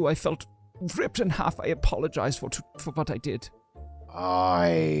what to do. I felt ripped in half. I apologize for what I did.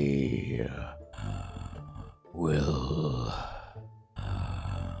 I will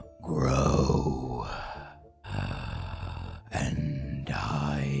grow, and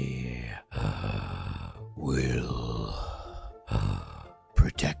I will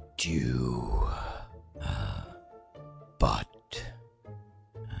protect you, but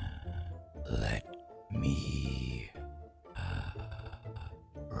let me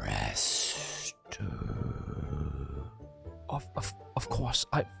rest. Of course.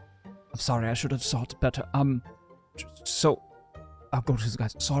 I'm sorry. I should have thought better. So I'll go to the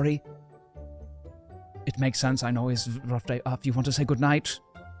guys. Sorry. It makes sense. I know it's a rough day. If you want to say goodnight,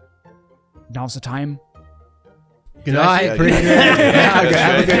 now's the time. Good night, Yeah, Friedrich. yeah.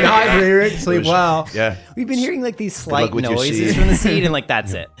 Have a good night, Friedrich. Sleep well. Yeah, We've been hearing like these slight luck with your noises seed. from the seed, and like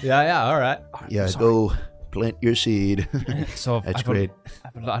that's it. Yeah, all right. yeah. Sorry. Go plant your seed. So That's I will- great.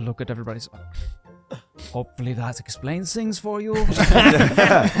 I look at everybody's. Hopefully that explains things for you.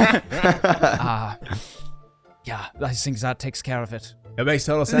 Yeah, I think that takes care of it. It makes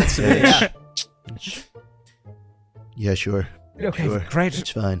total sense to me. Yeah. Yeah, sure. Okay, Sure. great. It's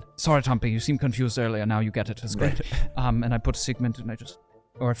fine. Sorry, Tumpy, you seemed confused earlier. Now you get it. It's great. And I put Sigmund and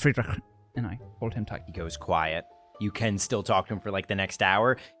or Friedrich, and I hold him tight. He goes quiet. You can still talk to him for like the next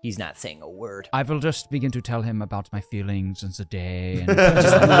hour. He's not saying a word. I will just begin to tell him about my feelings and the day. And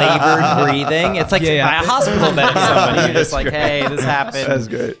Just labored breathing. It's like Yeah. by a hospital bed of somebody. You're just like, hey, this happened. That's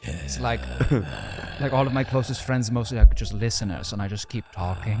great. it's like all of my closest friends, mostly like just listeners, and I just keep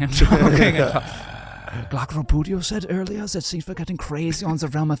talking and talking and talking. Glacropudio said earlier that things were getting crazy on the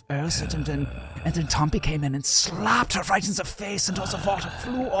realm of Earth, and then Tumpy came in and slapped her right in the face, and all the water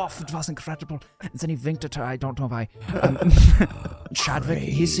flew off. It was incredible. And then he winked at her. I don't know why. Chadwick,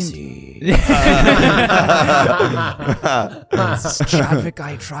 he seemed. This Chadwick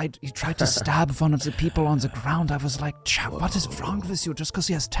guy tried to stab one of the people on the ground. I was like, what is wrong with you? Just because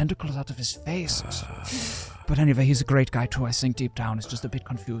he has tentacles out of his face. But anyway, he's a great guy too. I think deep down, it's just a bit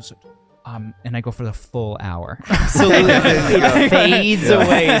confused. And I go for the full hour. Absolutely. It fades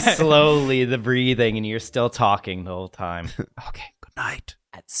away slowly, the breathing, and you're still talking the whole time. Okay, good night.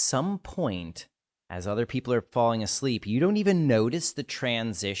 At some point, as other people are falling asleep, you don't even notice the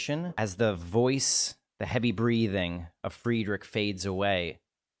transition as the voice, the heavy breathing of Friedrich fades away.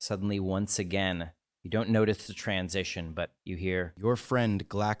 Suddenly, once again, you don't notice the transition, but you hear, your friend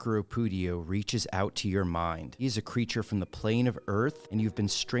Glacropudio reaches out to your mind. He is a creature from the plane of Earth, and you've been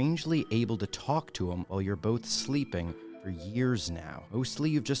strangely able to talk to him while you're both sleeping for years now.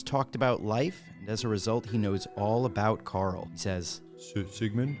 Mostly you've just talked about life, and as a result, he knows all about Carl. He says,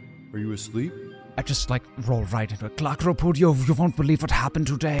 Sigmund, are you asleep? I just roll right into it. Glacropudio, you won't believe what happened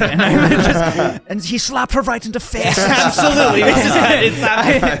today. And and he slapped her right in the face. absolutely.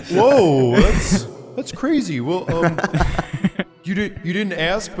 Whoa, that's crazy. Well, you didn't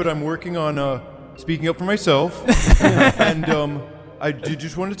ask, but I'm working on speaking up for myself. And I did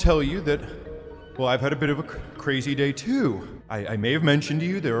just want to tell you that, well, I've had a bit of a crazy day too. I may have mentioned to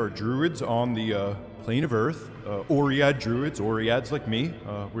you there are druids on the plane of Earth, Oread druids, Oreads like me.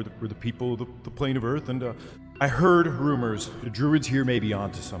 We're the people of the plane of Earth, and I heard rumors the druids here may be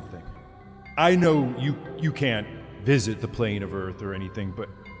onto something. I know you can't visit the plane of Earth or anything, but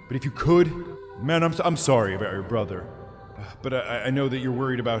if you could, man, I'm sorry about your brother. But I know that you're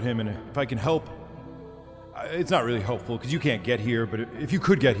worried about him, and if I can help, it's not really helpful because you can't get here, but if you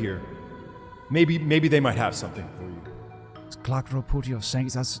could get here, maybe they might have something for you. Glagro Pudio saying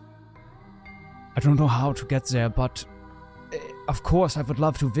that's... I don't know how to get there, but of course I would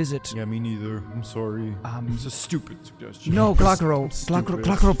love to visit. Yeah, me neither. I'm sorry. It's a stupid suggestion. No, Glagro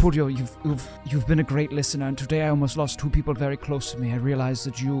Pudio, you've been a great listener, and today I almost lost 2 people very close to me. I realized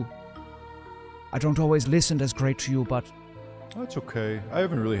that I don't always listen as great to you, but... That's okay. I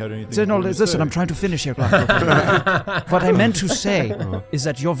haven't really had anything. No, to say. listen, I'm trying to finish here, Glagro. What I meant to say is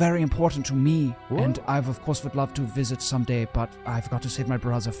that you're very important to me, and I, of course, would love to visit someday, but I've got to save my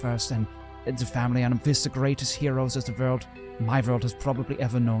brother first, and it's a family, and I'm the greatest heroes that my world has probably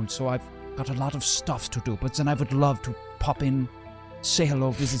ever known, so I've got a lot of stuff to do, but then I would love to pop in, say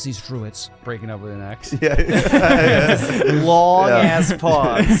hello, visit these druids. Breaking up with an ex. Long ass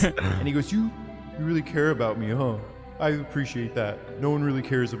pause. And he goes, You really care about me, huh? I appreciate that. No one really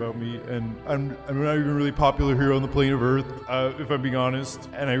cares about me, and I'm not even really popular here on the plane of Earth, if I'm being honest.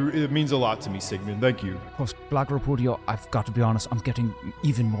 And it means a lot to me, Sigmund. Thank you. Of course, Black Repudio, I've got to be honest, I'm getting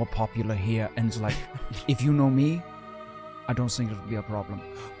even more popular here, and like, if you know me, I don't think it would be a problem.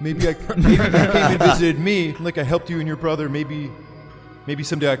 Maybe if you came and visited me, like I helped you and your brother, maybe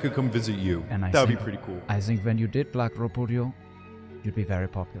someday I could come visit you. And that would be pretty cool. I think when you did Black Repudio, you'd be very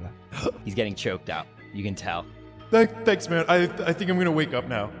popular. He's getting choked up. You can tell. Thanks, man. I think I'm gonna wake up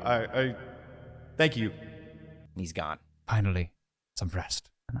now. I thank you. He's gone. Finally, some rest.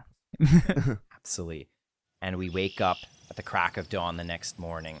 Absolutely. And we wake up at the crack of dawn the next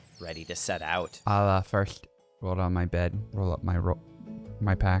morning, ready to set out. I'll first roll on my bed, roll up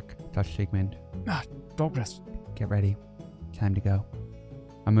my pack, touch Sigmund. Dog rest. Get ready. Time to go.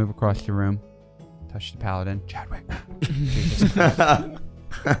 I move across the room, touch the paladin. Chadwick.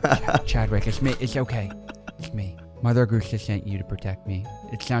 Chadwick, it's me. It's okay. It's me. Mother Augusta sent you to protect me.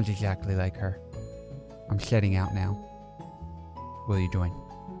 It sounds exactly like her. I'm setting out now. Will you join?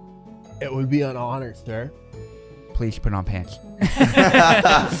 It would be an honor, sir. Please put on pants.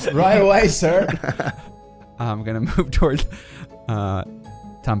 Right away, sir. I'm gonna move towards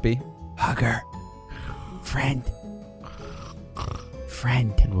Tumpy. Hug her. Friend.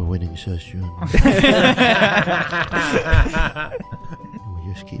 And we're winning so strong.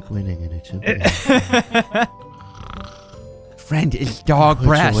 We just keep winning, and it's okay. Friend, it's dog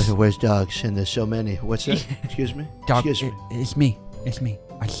breath. Where's dogs? And there's so many. What's that? Excuse me? Dog, Excuse me. It's me. It's me.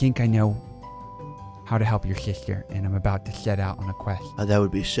 I think I know how to help your sister, and I'm about to set out on a quest. Oh, that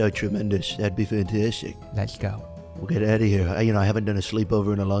would be so tremendous. That'd be fantastic. Let's go. We'll get out of here. I haven't done a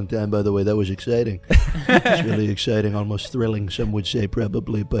sleepover in a long time, by the way. That was exciting. It's really exciting, almost thrilling, some would say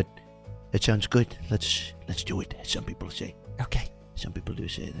probably, but it sounds good. Let's do it, some people say. Okay. Some people do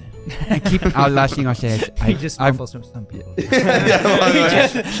say that. And keep last thing I'll say is He just mumbles from some people.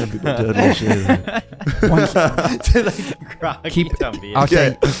 Some people totally say that. I'll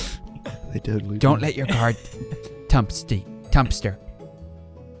say, They totally don't do. let your guard tumpster.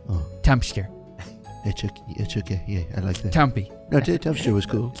 Oh. Tumpster. It's okay. Yeah, I like that. Tumpy. No, Tumpster was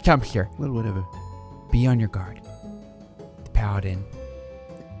cool. Tumpster. Well, whatever. Be on your guard. The paladin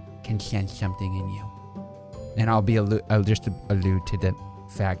can sense something in you. And I'll just allude to the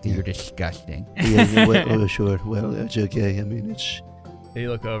fact that you're disgusting. Yeah, sure. Well, that's okay. I mean, it's... You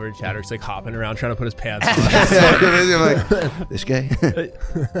look over and Chadwick's like hopping around trying to put his pants on. This guy?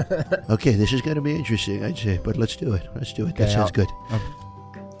 Okay, this is going to be interesting, I'd say, but let's do it. Okay, That sounds good.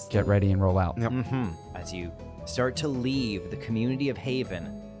 Get ready and roll out. As you start to leave the community of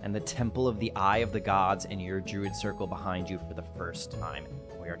Haven and the Temple of the Eye of the Gods and your druid circle behind you for the first time,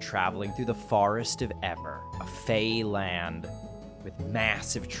 we are traveling through the forest of Ever, a fey land with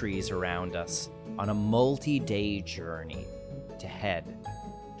massive trees around us, on a multi-day journey to head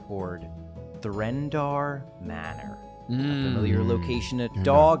toward Threndar Manor, a familiar location at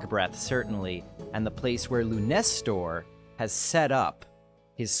Dog Breath, certainly, and the place where Lunestor has set up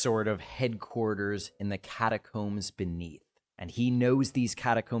his sort of headquarters in the catacombs beneath. And he knows these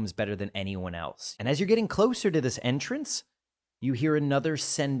catacombs better than anyone else. And as you're getting closer to this entrance, you hear another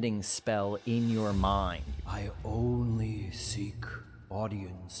sending spell in your mind. I only seek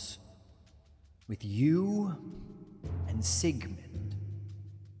audience with you and Sigmund.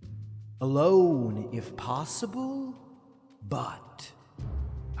 Alone, if possible, but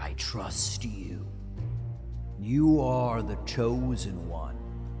I trust you. You are the chosen one.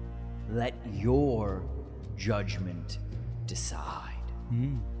 Let your judgment decide.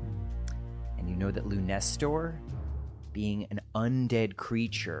 And you know that Lunestor, being an undead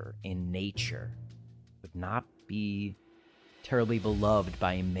creature in nature, would not be terribly beloved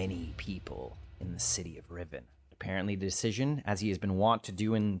by many people in the city of Riven. Apparently the decision, as he has been wont to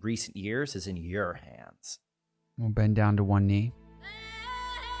do in recent years, is in your hands. We'll bend down to one knee.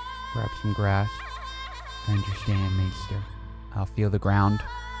 Grab some grass. I understand, Maester. I'll feel the ground.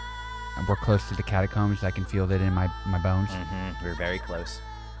 And we're close to the catacombs. I can feel that in my bones. We're very close.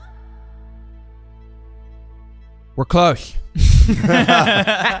 We're close.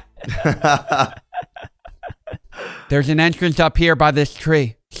 There's an entrance up here by this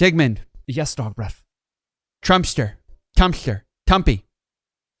tree. Sigmund. Yes, dog breath. Trumpster. Tumpy.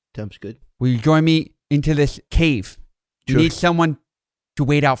 Temp's good. Will you join me into this cave? You Sure. need someone to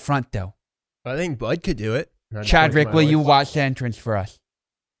wait out front, though. I think Bud could do it. And I'd Chadrick, point will my you way. watch the entrance for us?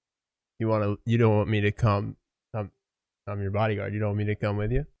 You don't want me to come? I'm your bodyguard. You don't want me to come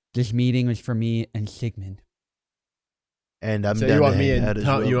with you? This meeting was for me and Sigmund. And I'm So down you want to me hang and out as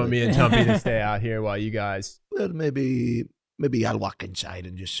well, you want but- me and Tumpy to stay out here while you guys? Well, maybe I'll walk inside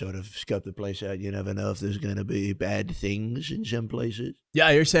and just sort of scope the place out. You never know if there's going to be bad things in some places. Yeah,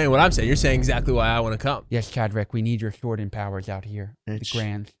 you're saying what I'm saying. You're saying exactly why I want to come. Yes, Chadrick, we need your sword and powers out here. It's- The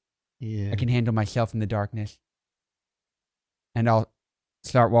Grand. Yeah. I can handle myself in the darkness. And I'll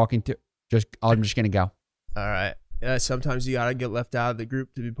start walking to... I'm just going to go. All right. Yeah, sometimes you gotta get left out of the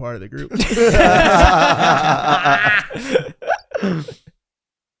group to be part of the group.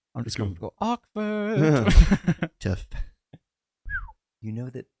 I'm just going to go awkward. Tough. You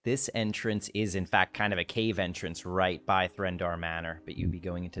know that this entrance is, in fact, kind of a cave entrance right by Threndar Manor, but you'd be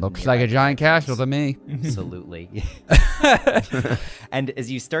going into the Looks like a nearby giant entrance. castle to me. Absolutely. And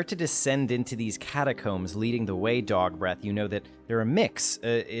as you start to descend into these catacombs leading the way, Dog Breath, you know that they're a mix.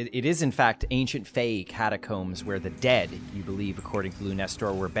 It is, in fact, ancient Fey catacombs where the dead, you believe, according to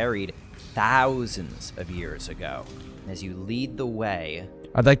Lunestor, were buried thousands of years ago. And as you lead the way...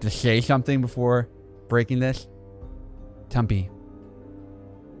 I'd like to say something before breaking this. Tumpy.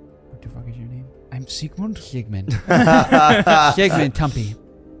 What the fuck is your name? I'm Sigmund. Sigmund. Sigmund, Tumpy.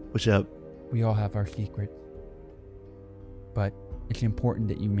 What's up? We all have our secrets. But it's important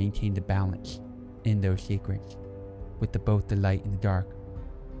that you maintain the balance in those secrets with both the light and the dark.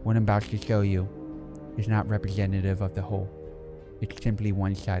 What I'm about to show you is not representative of the whole. It's simply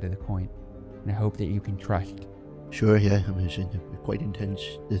one side of the coin. And I hope that you can trust. Sure, yeah. I mean, it's quite intense,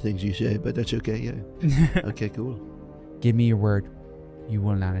 the things you say, but that's okay, yeah. Okay, cool. Give me your word. You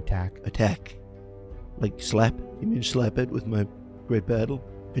will not attack. Attack. Like slap? You mean slap it with my great paddle?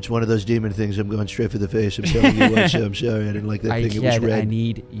 If it's one of those demon things, I'm going straight for the face. I'm telling you what, so I'm sorry. I didn't like that I thing. It was said red. I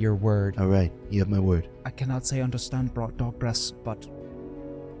need your word. All right, you have my word. I cannot say understand dog breath, but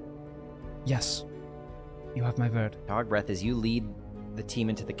yes, you have my word. Dog Breath, as you lead the team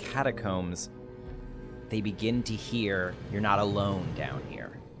into the catacombs, they begin to hear you're not alone down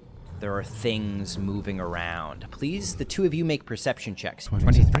here. There are things moving around. Please, the two of you make perception checks.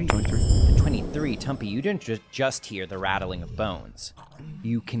 23. 23, Tumpy, you didn't just hear the rattling of bones.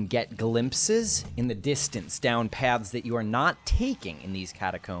 You can get glimpses in the distance down paths that you are not taking in these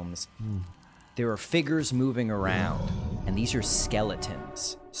catacombs. There are figures moving around, and these are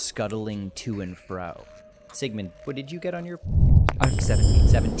skeletons scuttling to and fro. Sigmund, what did you get on your... 17.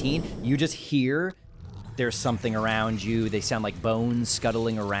 17? You just hear there's something around you. They sound like bones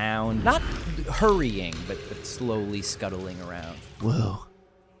scuttling around. Not hurrying, but slowly scuttling around. Whoa.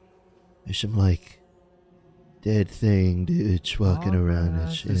 There's some, like, dead thing dudes walking around.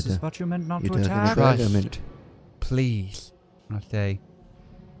 It's, This is what you meant not you to talking attack. about? I Trust. mean, Please. I'll say.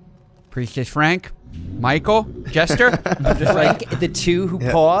 Priestess Frank? Michael? Jester? Just like, Like the two who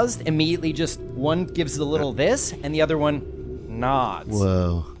paused immediately just one gives the little this and the other one nods.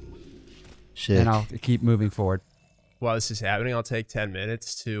 whoa. Sick. and I'll keep moving forward. While this is happening, I'll take 10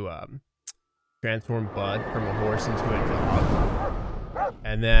 minutes to transform Bud from a horse into a dog.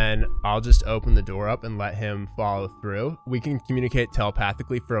 And then I'll just open the door up and let him follow through. We can communicate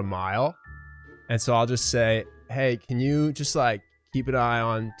telepathically for a mile. And so I'll just say, hey, can you just like keep an eye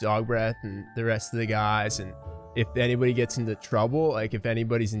on Dog Breath and the rest of the guys? And if anybody gets into trouble, like if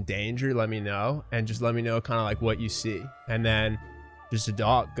anybody's in danger, let me know. And just let me know kind of like what you see. And then just a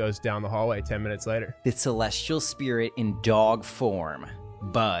dog goes down the hallway 10 minutes later. The celestial spirit in dog form,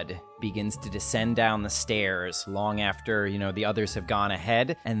 Bud, begins to descend down the stairs long after, the others have gone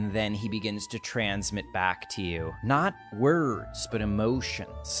ahead, and then he begins to transmit back to you. Not words, but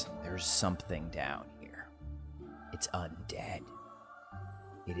emotions. There's something down here. It's undead.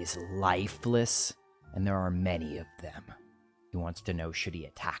 It is lifeless, and there are many of them. He wants to know, should he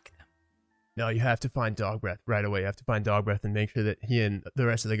attack them? No, you have to find Dog Breath right away. You have to find Dog Breath and make sure that he and the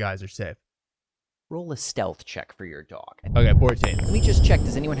rest of the guys are safe. Roll a stealth check for your dog. Okay, 14. Let me just check.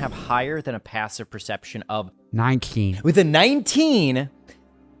 Does anyone have higher than a passive perception of 19. With a 19,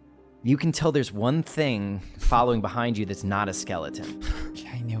 you can tell there's one thing following behind you that's not a skeleton.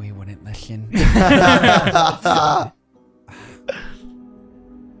 I knew he wouldn't listen.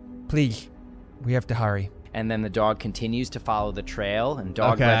 Please, we have to hurry. And then the dog continues to follow the trail, and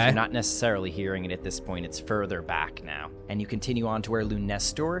dog breath, you're not necessarily hearing it at this point. It's further back now. And you continue on to where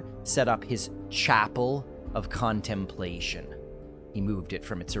Lunestor set up his chapel of contemplation. He moved it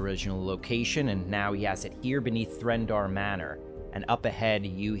from its original location, and now he has it here beneath Threndar Manor. And up ahead,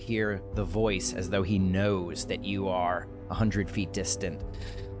 you hear the voice as though he knows that you are 100 feet distant.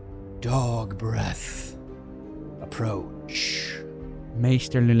 Dog breath. Approach.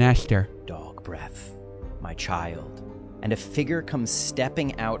 Maester Lunester. Dog breath. My child. And a figure comes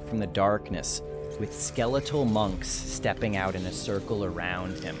stepping out from the darkness with skeletal monks stepping out in a circle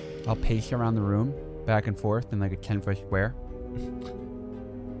around him. I'll pace around the room, back and forth in like a 10-foot square.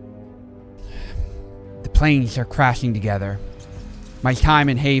 The planes are crashing together. My time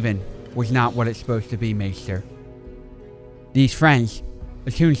in Haven was not what it's supposed to be, Maester. These friends,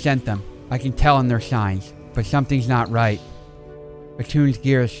 Attune sent them. I can tell in their signs, but something's not right. Attune's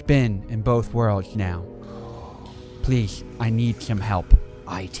gears spin in both worlds now. Please, I need some help.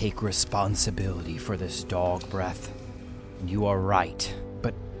 I take responsibility for this dog breath. And you are right.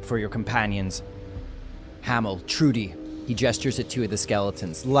 But for your companions, Hamel, Trudy, he gestures at two of the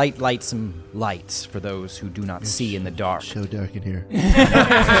skeletons. Light some lights for those who do not see in the dark. So dark in here.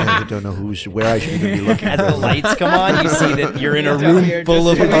 I don't know where I should even be looking. As the lights come on, you see that you're in a room full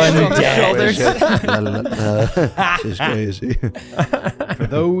of undead. This is crazy. For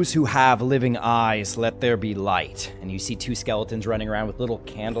those who have living eyes, let there be light. And you see two skeletons running around with little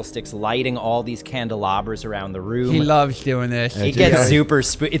candlesticks lighting all these candelabras around the room. He loves doing this. It gets super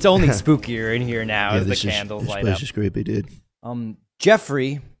spooky. It's only spookier in here now as the candles light up. This place is creepy, dude.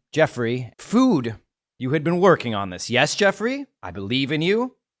 Jeffrey, food. You had been working on this. Yes, Jeffrey? I believe in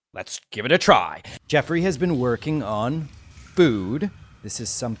you. Let's give it a try. Jeffrey has been working on food. This is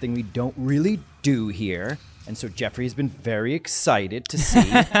something we don't really do here. And so Jeffrey has been very excited to see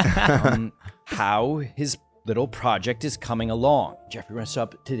how his little project is coming along. Jeffrey runs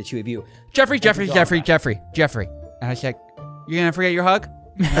up to the two of you. Jeffrey. And I said, you gonna forget your hug?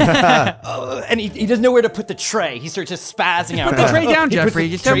 And he doesn't know where to put the tray. He starts just spazzing out. Put the tray down,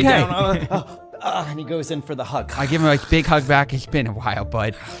 Jeffrey. It's okay. And he goes in for the hug. I give him a big hug back. It's been a while,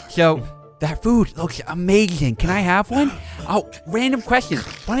 bud. So, that food looks amazing. Can I have one? Oh, random question.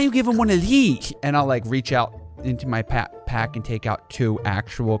 Why don't you give him one of these? And I'll like reach out into my pack and take out 2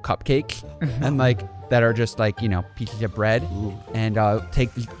 actual cupcakes. And like, that are just like, pieces of bread. Ooh. And I'll take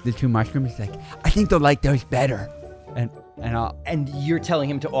the 2 mushrooms. He's like, I think they'll like those better. And you're telling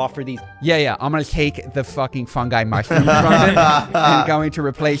him to offer these? Yeah. I'm gonna take the fucking fungi mushrooms from him and going to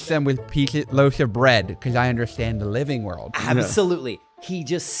replace them with loaves of bread because I understand the living world. Absolutely. He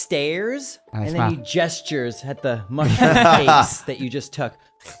just stares and then he gestures at the mushroom cakes that you just took.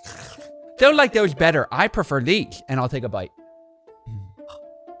 They'll like those better. I prefer these, and I'll take a bite.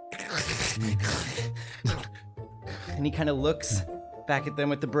 And he kind of looks back at them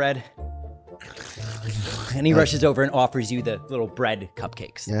with the bread. And he rushes over and offers you the little bread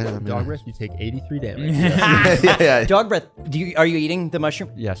cupcakes. Yeah, Dog breath, you take 83 damage. Yeah. Dog breath, are you eating the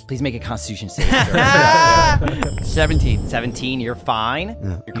mushroom? Yes. Please make a constitution save. 17. 17, you're fine.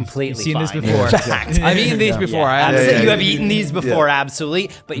 Yeah. You're completely fine. You've seen this before. I've eaten these before. You have eaten these before, absolutely.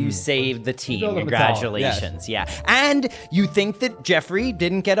 But you saved the team. Congratulations. Yeah. And you think that Jeffrey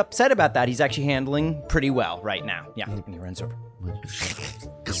didn't get upset about that. He's actually handling pretty well right now. Yeah. And he runs over.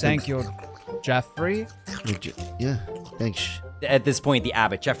 Thank you, Jeffrey. Yeah, thanks. At this point, the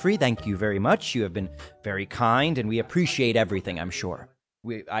abbot, Jeffrey, thank you very much. You have been very kind, and we appreciate everything, I'm sure.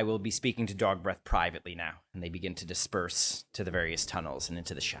 I will be speaking to Dog Breath privately now, and they begin to disperse to the various tunnels and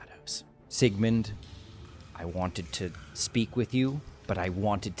into the shadows. Sigmund, I wanted to speak with you, but I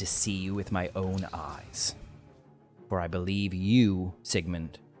wanted to see you with my own eyes. For I believe you,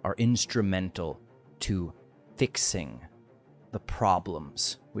 Sigmund, are instrumental to fixing the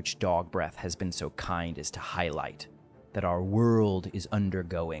problems which Dog Breath has been so kind as to highlight that our world is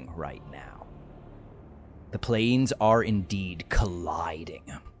undergoing right now. The planes are indeed colliding.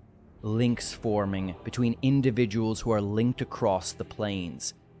 Links forming between individuals who are linked across the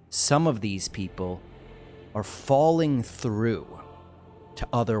planes. Some of these people are falling through to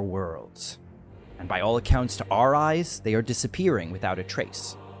other worlds. And by all accounts, to our eyes, they are disappearing without a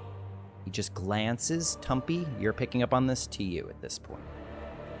trace. He just glances, Tumpy, you're picking up on this, to you at this point.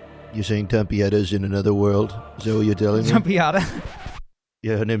 You're saying Tampiada's in another world? Is that what you're telling me? Tampiada.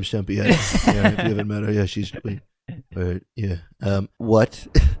 Yeah, her name's Tampiada. Yeah, if you haven't met her, yeah, she's... yeah. What?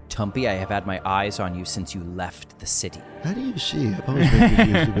 Tumpy, I have had my eyes on you since you left the city. How do you see? I've always been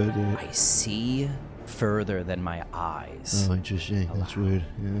confused about that. I see further than my eyes. Oh, interesting. That's weird.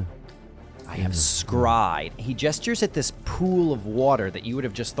 Yeah. I have scryed. He gestures at this pool of water that you would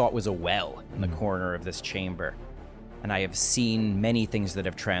have just thought was a well in the corner of this chamber. And I have seen many things that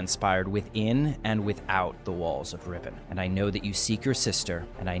have transpired within and without the walls of Riven. And I know that you seek your sister,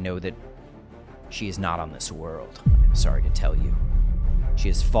 and I know that she is not on this world. I'm sorry to tell you. She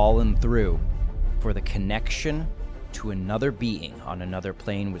has fallen through, for the connection to another being on another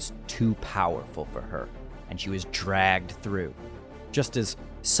plane was too powerful for her, and she was dragged through. Just as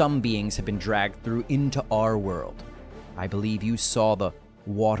some beings have been dragged through into our world. I believe you saw the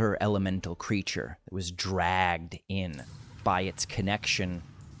water elemental creature that was dragged in by its connection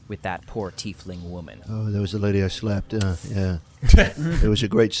with that poor tiefling woman. Oh, that was the lady I slapped. Yeah. It was a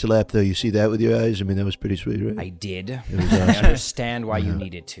great slap, though. You see that with your eyes? I mean, that was pretty sweet, right? I did. It was I awesome. understand why you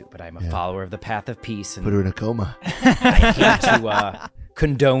needed to, but I'm a follower of the path of peace, and Put her in a coma. I hate to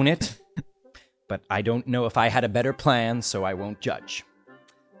condone it, but I don't know if I had a better plan, so I won't judge.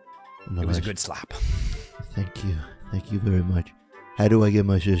 No, It was a that's- good slap. Thank you. Thank you very much. How do I get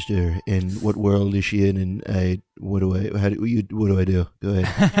my sister? And what world is she in? And what do I do? Go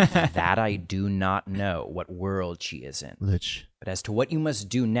ahead. That I do not know what world she is in. Let's. But as to what you must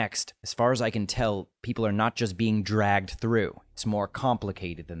do next, as far as I can tell, people are not just being dragged through. It's more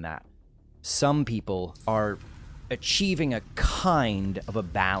complicated than that. Some people are achieving a kind of a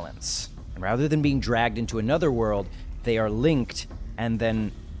balance. And rather than being dragged into another world, they are linked and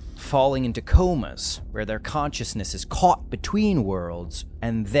then falling into comas, where their consciousness is caught between worlds,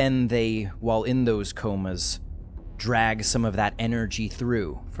 and then they, while in those comas, drag some of that energy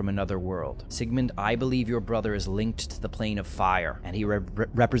through from another world. Sigmund, I believe your brother is linked to the plane of fire, and he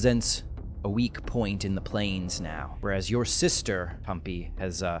represents a weak point in the planes now, whereas your sister, Tumpy,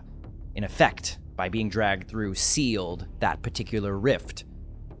 has, in effect, by being dragged through, sealed that particular rift.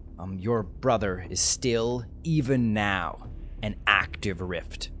 Your brother is still, even now, an active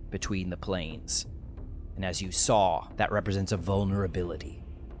rift between the planes. And as you saw, that represents a vulnerability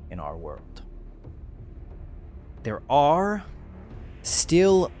in our world. There are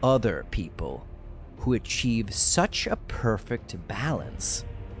still other people who achieve such a perfect balance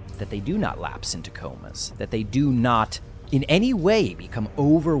that they do not lapse into comas, that they do not in any way become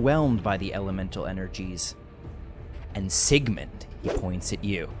overwhelmed by the elemental energies. And Sigmund, he points at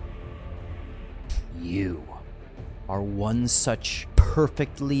you. You are one such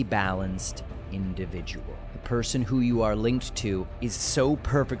perfectly balanced individual. The person who you are linked to is so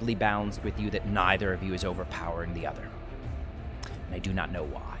perfectly balanced with you that neither of you is overpowering the other. And I do not know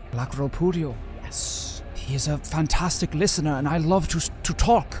why. Black Repudio. Yes. He is a fantastic listener, and I love to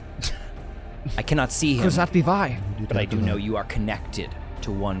talk. I cannot see him, Could that be why? but I do know you are connected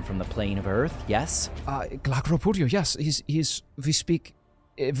to one from the plane of Earth, yes? Black Repudio, yes. We speak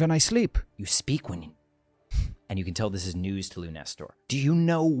when I sleep. You speak when... And you can tell this is news to Lunestor. Do you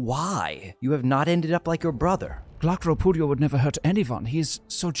know why you have not ended up like your brother? Black Repudio would never hurt anyone. He's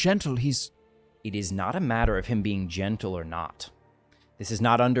so gentle. It is not a matter of him being gentle or not. This is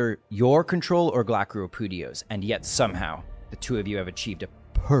not under your control or Glacropudio's, and yet somehow the two of you have achieved a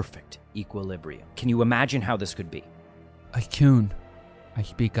perfect equilibrium. Can you imagine how this could be? Attune, I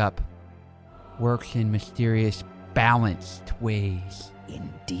speak up, works in mysterious, balanced ways.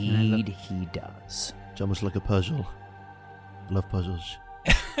 Indeed, he does. It's almost like a puzzle. I love puzzles.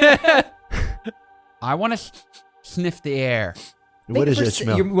 I want to sniff the air. What is it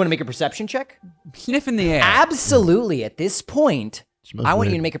smell? You want to make a perception check? Sniff in the air. Absolutely. At this point, Smells I want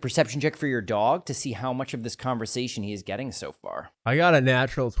you weird. to make a perception check for your dog to see how much of this conversation he is getting so far. I got a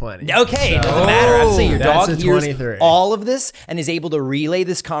natural 20. Okay, it doesn't matter. I'd say your That's dog a hears 23. all of this and is able to relay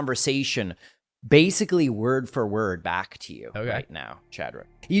this conversation basically word for word back to you right now, Chadra.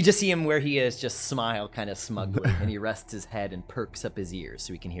 You just see him where he is, just smile kind of smugly, and he rests his head and perks up his ears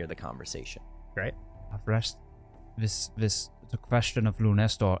so he can hear the conversation. Right. I've rest. The question of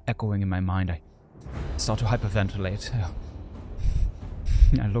Lunestor echoing in my mind. I start to hyperventilate.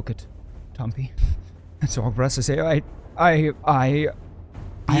 I look at Tumpy. And so I press to say, Be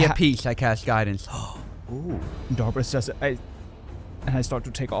at peace, I cast guidance. Ooh. Darbra says, and I start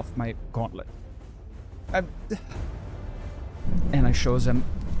to take off my gauntlet. And I shows him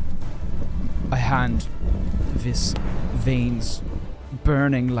a hand with veins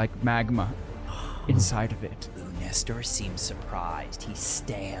burning like magma inside of it. Nestor seems surprised. He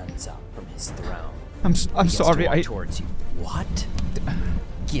stands up from his throne. I'm He gets to sorry. walk towards you. What?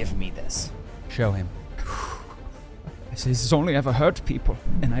 Give me this. Show him. This has only ever hurt people.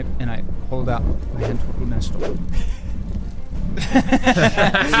 And I hold out my hand to Nestor.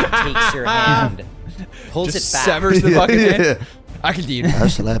 Takes your hand, pulls Just it back. severs the fucking hand. Yeah. I can do I'll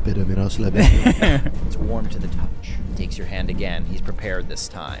slap it. I'll slap it. It's warm to the touch. Takes your hand again. He's prepared this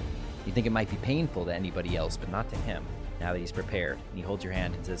time. You think it might be painful to anybody else, but not to him. Now that he's prepared, and he holds your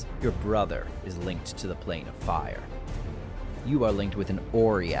hand and says, "Your brother is linked to the plane of fire. You are linked with an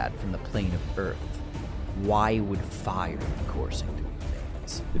Oread from the plane of earth. Why would fire be coursing through your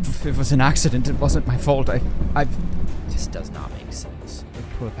veins? It was an accident. It wasn't my fault. This does not make sense."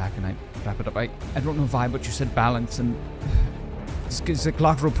 I pull it back and I wrap it up. I don't know why, but you said balance, and the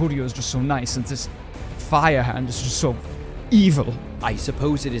Glacropodio is just so nice, and this fire hand is just so evil. I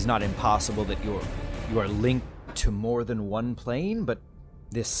suppose it is not impossible that you are linked to more than one plane, but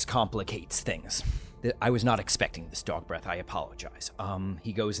this complicates things. I was not expecting this, dog breath. I apologize.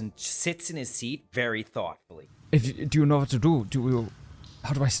 He goes and sits in his seat very thoughtfully. Do you know what to do?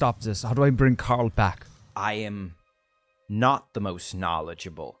 How do I stop this? How do I bring Carl back? I am not the most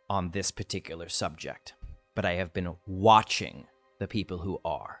knowledgeable on this particular subject, but I have been watching the people who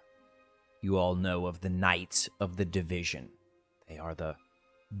are. You all know of the Knights of the Division. They are the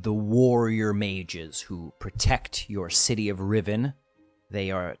warrior mages who protect your city of Riven.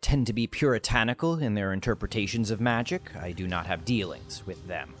 They tend to be puritanical in their interpretations of magic. I do not have dealings with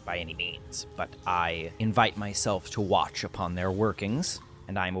them by any means, but I invite myself to watch upon their workings,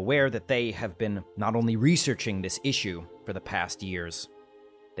 and I am aware that they have been not only researching this issue for the past years,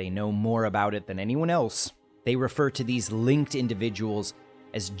 they know more about it than anyone else. They refer to these linked individuals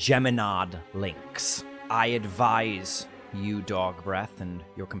as Geminod links. I advise you, Dog Breath, and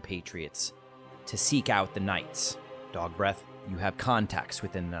your compatriots to seek out the Knights. Dog Breath, you have contacts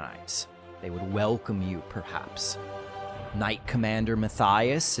within the Knights. They would welcome you, perhaps. Knight Commander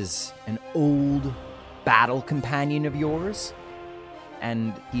Matthias is an old battle companion of yours,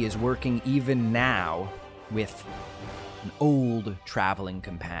 and he is working even now with an old traveling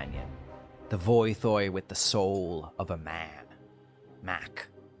companion, the Voithoi with the soul of a man, Mac.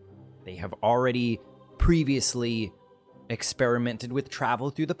 They have already previously experimented with travel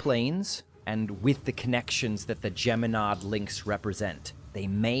through the planes, and with the connections that the Geminod links represent, they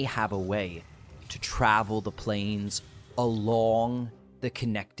may have a way to travel the planes along the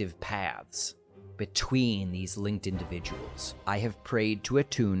connective paths between these linked individuals. I have prayed to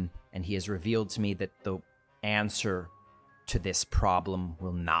Atun, and he has revealed to me that the answer to this problem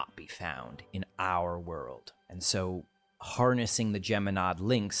will not be found in our world. And so, harnessing the Geminod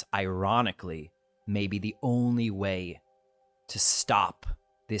links, ironically, may be the only way to stop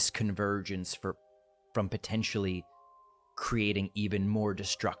this convergence from potentially creating even more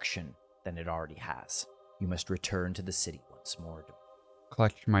destruction than it already has. You must return to the city once more.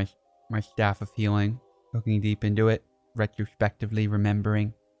 Clutch my staff of healing, looking deep into it, retrospectively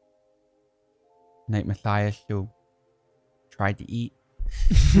remembering Knight Matthias who tried to eat.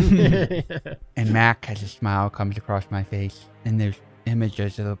 And Mac, as a smile comes across my face, and there's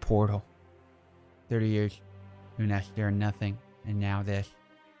images of the portal. 30 years, Nestor and nothing, and now this.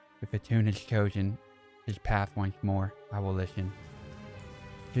 If Atun has chosen his path once more, I will listen.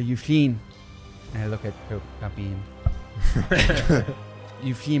 So you've seen, and I look at Tuppy,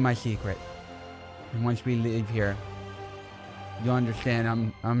 you've seen my secret. And once we leave here, you'll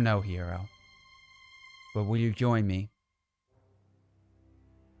understand I'm no hero. But will you join me?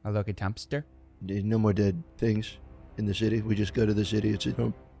 I look at Tumpster. There's no more dead things in the city. We just go to the city. It's at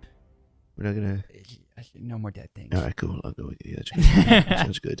home. We're not gonna. No more dead things. All right, cool. I'll go with you. That's good.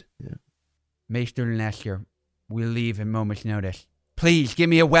 Sounds good. Yeah. Maester Nestor, we'll leave at moment's notice. Please give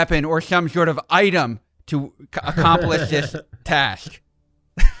me a weapon or some sort of item to accomplish this task.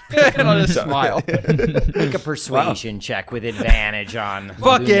 And I'll just smile. Make a persuasion check with advantage on.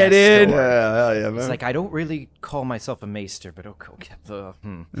 Fuck it, in. Yeah, hell yeah, man. It's like, I don't really call myself a maester, but okay.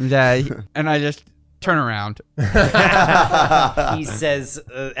 Yeah, and I just turn around. He says,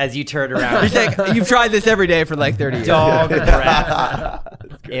 as you turn around, He's like, you've tried this every day for like 30 years. dog breath.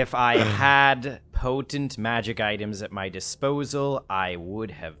 If I had potent magic items at my disposal, I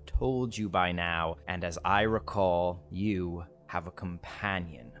would have told you by now. And as I recall, you have a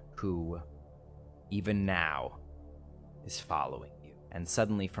companion who, even now, is following you. And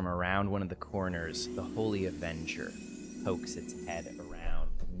suddenly, from around one of the corners, the Holy Avenger pokes its head around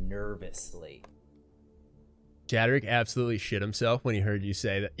nervously. Chadwick absolutely shit himself when he heard you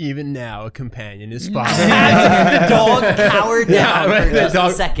say that even now a companion is following. The dog cowered down Yeah, for the just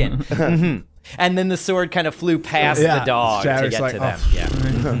dog- a second. Mhm. And then the sword kind of flew past the dog Chadwick's to get like, to them. Yeah.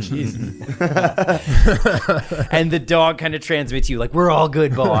 And the dog kind of transmits you like, we're all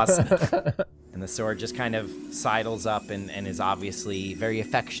good, boss. And the sword just kind of sidles up and is obviously very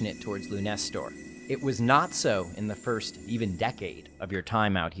affectionate towards Lunestor. It was not so in the first even decade of your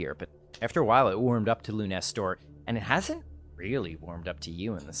time out here, but after a while it warmed up to Lunestor, and it hasn't really warmed up to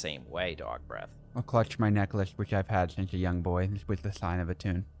you in the same way, Dog Breath. I'll clutch my necklace, which I've had since a young boy, with the sign of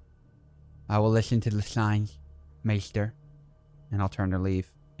attune. I will listen to the signs, Maester, and I'll turn to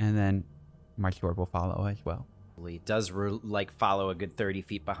leave, and then my sword will follow as well. It does follow a good 30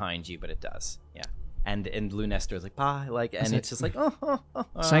 feet behind you, but it does, yeah. And Lunestor is like, bye, and it's just like, all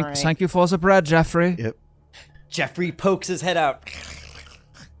right. Thank you for the bread, Jeffrey. Yep. Jeffrey pokes his head out.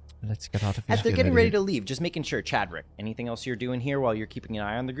 Let's get out of here. As they're getting ready to leave, just making sure, Chadwick, anything else you're doing here while you're keeping an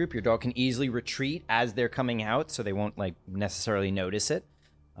eye on the group? Your dog can easily retreat as they're coming out, so they won't necessarily notice it.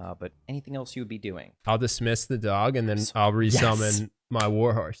 But anything else you would be doing? I'll dismiss the dog and then I'll resummon my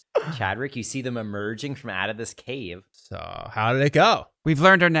warhorse. Chadwick, you see them emerging from out of this cave. So how did it go? We've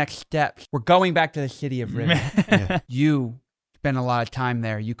learned our next steps. We're going back to the city of Riven. You spent a lot of time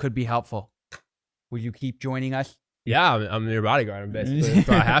there. You could be helpful. Will you keep joining us? Yeah, I'm your bodyguard. I'm basically,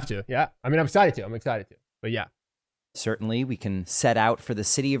 so I have to. Yeah, I mean, I'm excited to. But yeah. Certainly, we can set out for the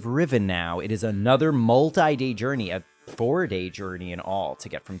city of Riven now. It is another multi-day journey, a 4-day journey in all, to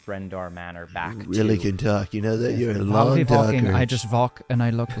get from Threndar Manor back You really to... can talk. You know that you're a While long we're walking, talker. I just walk and I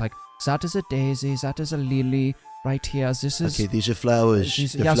look like, that is a daisy, that is a lily, right here, this is... Okay, these are flowers.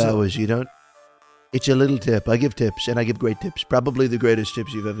 Yeah, so- Flowers. You don't. It's a little tip. I give tips, and I give great tips. Probably the greatest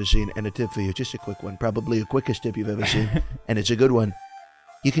tips you've ever seen. And a tip for you, just a quick one. Probably the quickest tip you've ever seen, and it's a good one.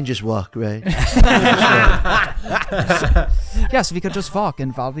 You can just walk, right? Yes, we could just walk,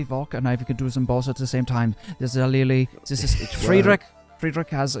 and while we walk, and we could do some both at the same time. There's a lily, this is Friedrich. Friedrich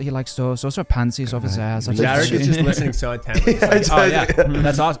he likes those are pansies over there. So Jared is just listening so intently. He's like, oh yeah,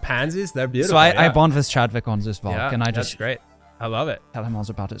 that's awesome. Pansies, they're beautiful. So I bond with Chadwick on this walk, yeah, and I that's just great. I love it. tell him all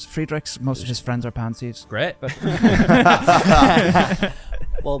about it. Friedrich's, most of his friends are pansies. Great. But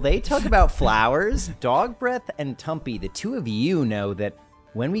Well, they talk about flowers. Dog Breath and Tumpy, the two of you know that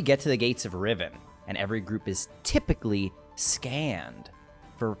when we get to the gates of Riven, and every group is typically scanned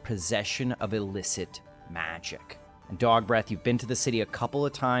for possession of illicit magic. And Dog Breath, you've been to the city a couple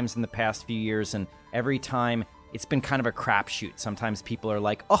of times in the past few years, and every time it's been kind of a crapshoot. Sometimes people are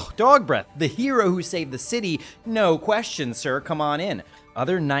like, oh, Dog Breath, the hero who saved the city. No question, sir, come on in.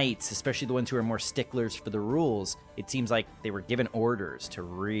 Other knights, especially the ones who are more sticklers for the rules, it seems like they were given orders to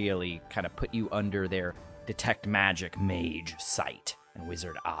really kind of put you under their detect magic mage sight and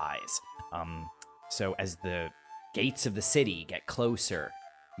wizard eyes. So as the gates of the city get closer,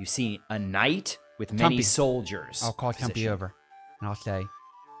 you see a knight with many Tumpy. soldiers. I'll call Tumpy positioned. over, and I'll say,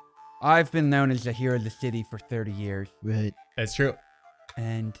 I've been known as the hero of the city for 30 years, Right. It's true.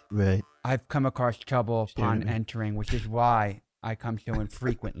 and Right. I've come across trouble upon Staring at me. entering, which is why I come so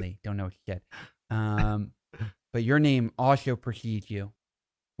infrequently. Don't know shit. But your name also precedes you.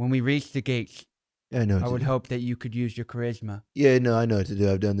 When we reach the gates, I know. I would hope that you could use your charisma. Yeah, no, I know what to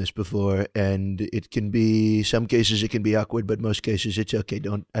do. I've done this before, and it can be. Some cases it can be awkward, but most cases it's okay.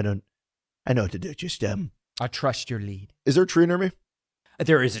 I know what to do. Just I trust your lead. Is there a tree near me?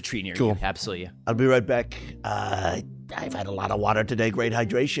 There is a tree near Cool. you, absolutely. I'll be right back. I've had a lot of water today. Great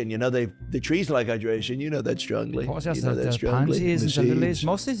hydration. You know, the trees like hydration. You know that strongly. Of course, yes, You know that the strongly. pansies and the seeds. lilies.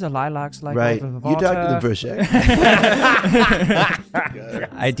 Mostly the lilacs like Right. all the You water. talk to them for a sec.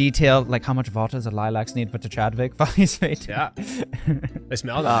 I detail like how much water the lilacs need with the Chadwick while he's waiting. Yeah. They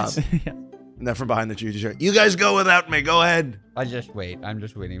smell nice. And then from behind the tree, just you guys go without me. Go ahead. I just wait. I'm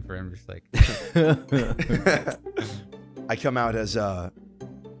just waiting for him. Just like I come out as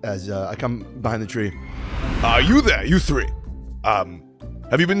I come behind the tree. Are you there, you three?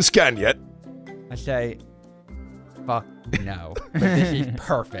 Have you been scanned yet? I say, fuck no. But this is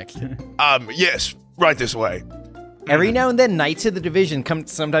perfect. Yes, right this way. Every now and then, Knights of the Division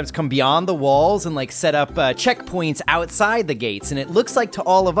sometimes come beyond the walls and like set up checkpoints outside the gates, and it looks like to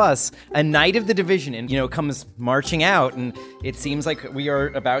all of us a Knight of the Division, and comes marching out, and it seems like we are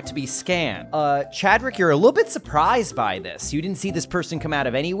about to be scanned. Chadwick, you're a little bit surprised by this. You didn't see this person come out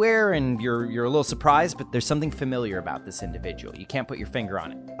of anywhere, and you're a little surprised, but there's something familiar about this individual. You can't put your finger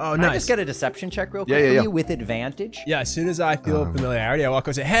on it. Oh, Can I nice. just get a deception check real quick Yeah, from yeah. you with advantage? Yeah, as soon as I feel familiarity, I walk over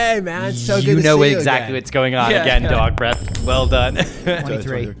and say, hey, man, it's so good to see you know you exactly again. what's going on Yeah, again, yeah. dog breath. Well done.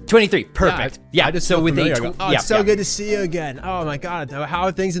 23. 23. Perfect. Yeah. I just so feel with familiar. the I go, oh, it's so good to see you again. Oh my God, how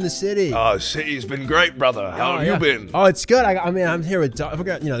are things in the city? City's been great, brother. How have you been? Oh, it's good. I mean, I'm here with I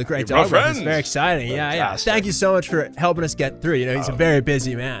forgot, the great Your dog. It's friends. very exciting. Yeah. Fantastic. Thank you so much for helping us get through. He's a very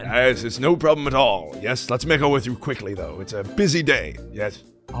busy man. Yes, it's no problem at all. Yes, let's make our way through quickly, though. It's a busy day. Yes.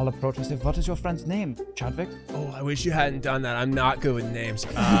 I'll approach and say, what is your friend's name, Chadwick? Oh, I wish you hadn't done that. I'm not good with names.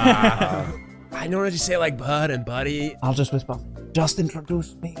 I normally just say like bud and buddy. I'll just whisper, just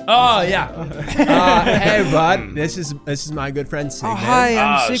introduce me. Oh yeah. Hey bud, this is my good friend Sigmund. Oh, hi,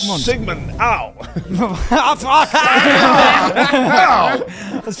 I'm Sigmund. Sigmund, ow. Ah, fuck!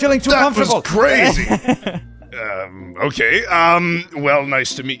 I was feeling too comfortable. Was crazy. Okay. Well,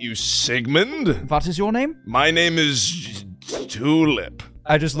 nice to meet you, Sigmund. What is your name? My name is Tulip.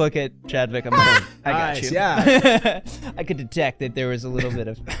 I just look at Chadwick. I'm like, I got Nice, you. yeah. I could detect that there was a little bit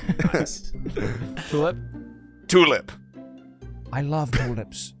of Tulip. Tulip. I love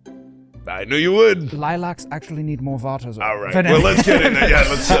tulips. I knew you would. Lilacs actually need more water. All right. Well, let's get in there. Yeah,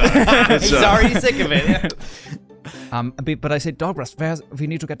 let's. He's already sick of it. But I said, Dogrest, we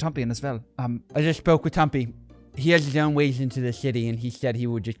need to get Tumpy in as well. I just spoke with Tumpy. He has his own ways into the city, and he said he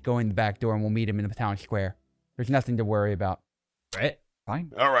would just go in the back door and we'll meet him in the town square. There's nothing to worry about. Right.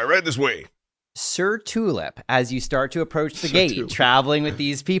 Fine. All right this way. Sir Tulip, as you start to approach the gate, traveling with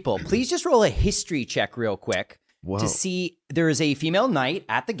these people, please just roll a history check real quick to see there is a female knight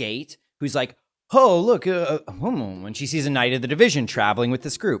at the gate who's like, oh, look, when she sees a knight of the division traveling with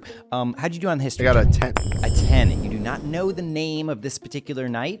this group. How'd you do on the history? I got a 10. A 10. You do not know the name of this particular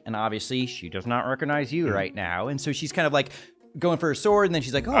knight, and obviously she does not recognize you right now. And so she's kind of like going for her sword, and then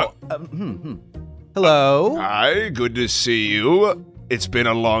she's like, hello. Hi, good to see you. It's been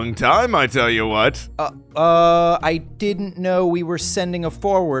a long time, I tell you what. I didn't know we were sending a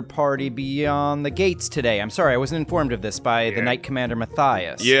forward party beyond the gates today. I'm sorry, I wasn't informed of this by the Knight Commander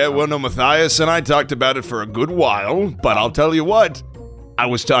Matthias. Yeah, well, no, Matthias and I talked about it for a good while, but I'll tell you what. I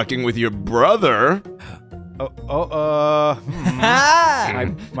was talking with your brother.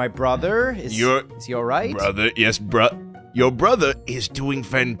 My brother? Is he all right? Brother, yes, your brother is doing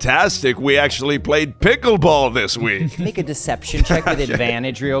fantastic. We actually played pickleball this week. Make a deception check with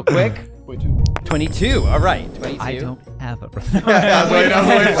advantage real quick. 22. All right. 22. I don't have a brother.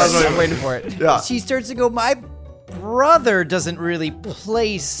 I'm waiting for it. Yeah. She starts to go, my brother doesn't really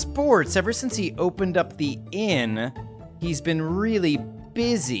play sports. Ever since he opened up the inn, he's been really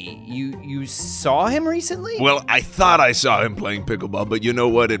busy. You saw him recently? Well, I thought I saw him playing pickleball, but you know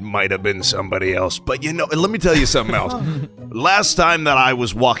what? It might have been somebody else. But let me tell you something else. Last time that I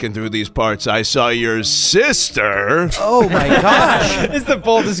was walking through these parts, I saw your sister. Oh my gosh. It's the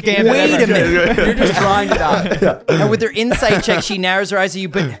boldest game Wait ever. a minute. You're just trying it out. And with her insight check, she narrows her eyes at you,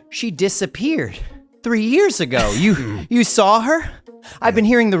 but she disappeared 3 years ago. You saw her? I've been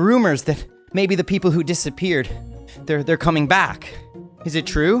hearing the rumors that maybe the people who disappeared, they're coming back. Is it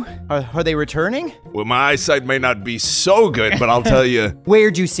true? Are they returning? Well, my eyesight may not be so good, but I'll tell you.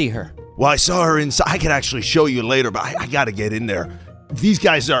 Where'd you see her? Well, I saw her inside. I could actually show you later, but I got to get in there. These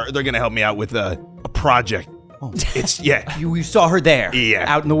guys they're going to help me out with a project. Oh. Yeah. You saw her there? Yeah.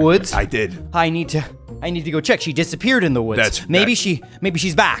 Out in the woods? I did. I need to go check. She disappeared in the woods. Maybe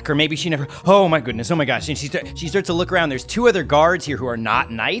she's back, or maybe she never. Oh my goodness! Oh my gosh! And she starts to look around. There's 2 other guards here who are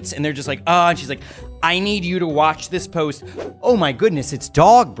not knights, and they're just like, and she's like, I need you to watch this post. Oh my goodness! It's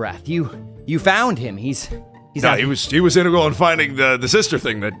dog breath. You found him. He's out. He was integral in finding the sister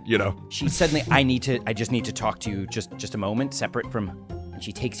thing that She suddenly, I just need to talk to you just a moment, separate from. And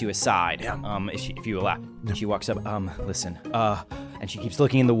she takes you aside. Yeah. If you allow. Yeah. She walks up. Listen. And she keeps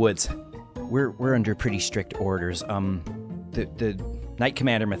looking in the woods. We're under pretty strict orders. The Knight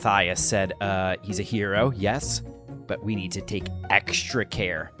Commander Matthias said he's a hero, yes, but we need to take extra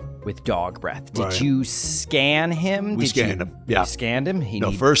care with dog breath. Did you scan him? We scanned him. Yeah. You scanned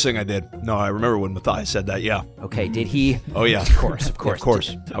him? First thing I did. No, I remember when Matthias said that. Yeah. Okay. Did he? Oh yeah. Of course. Yeah, of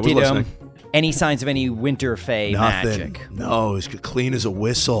course. I was listening. Any signs of any winter fae magic? No, he's clean as a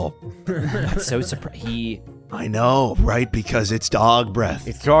whistle. That's so surprising. I know, right? Because it's dog breath.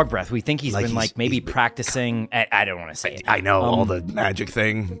 It's dog breath. We think he's been maybe practicing. I don't want to say it. I know all the magic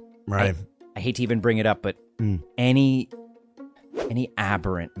thing, right? I hate to even bring it up, but any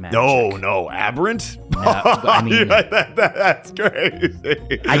aberrant magic. No, aberrant? No, I mean, that's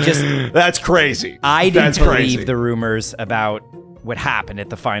crazy. That's crazy. I didn't believe the rumors about what happened at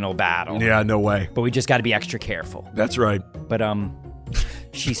the final battle. Yeah, no way. But we just got to be extra careful. That's right. But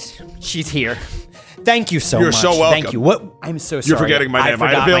she's here. Thank you so much. You're so welcome. Thank you. What? I'm so sorry. You're forgetting my name. I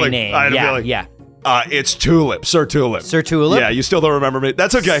forgot my name. I had a feeling. Yeah. It's Tulip, Sir Tulip. Sir Tulip? Yeah, you still don't remember me.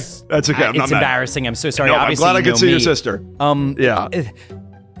 That's okay. That's okay. I'm not It's mad. embarrassing. I'm so sorry. No, I'm Obviously, glad I you could know see your me. sister. Yeah. Yeah.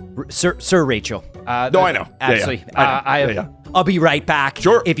 Sir Rachel. No, I know. Absolutely. I know. I'll be right back.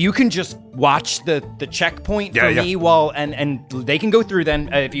 Sure. If you can just watch the checkpoint Yeah, for yeah. me while and they can go through then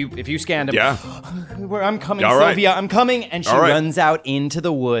if you scanned them. Yeah. Where I'm coming, All right. Sylvia. I'm coming, and she All right. runs out into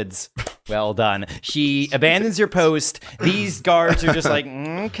the woods. Well done. She abandons your post. These guards are just like,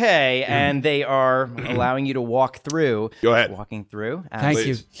 okay, and they are allowing you to walk through. Go ahead. Walking through.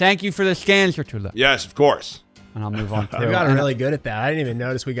 Thank you for the scans, Sir Tulip. Yes, of course. And I'll move on We through. got really good at that. I didn't even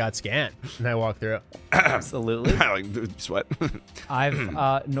notice we got scanned. And I walked through. Absolutely. I like sweat. I'm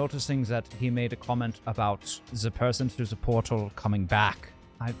noticing that he made a comment about the person through the portal coming back.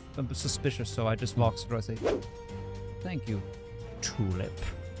 I'm suspicious, so I just walk through. I say, "Thank you, Tulip."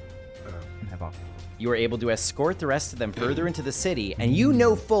 And I walk. You are able to escort the rest of them further into the city, and you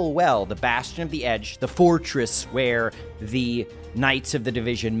know full well the Bastion of the Edge, the fortress where the Knights of the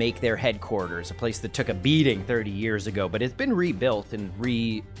Division make their headquarters, a place that took a beating 30 years ago, but has been rebuilt and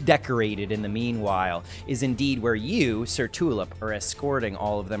redecorated in the meanwhile, is indeed where you, Sir Tulip, are escorting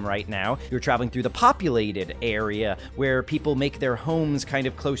all of them right now. You're traveling through the populated area where people make their homes kind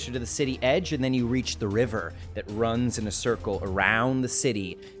of closer to the city edge, and then you reach the river that runs in a circle around the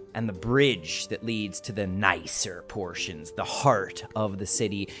city, and the bridge that leads to the nicer portions, the heart of the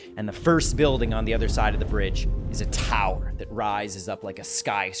city. And the first building on the other side of the bridge is a tower that rises up like a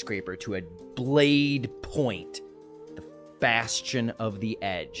skyscraper to a blade point, the Bastion of the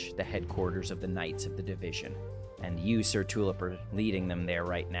Edge, the headquarters of the Knights of the Division. And you, Sir Tulip, are leading them there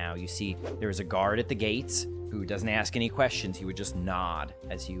right now. You see there's a guard at the gates who doesn't ask any questions. He would just nod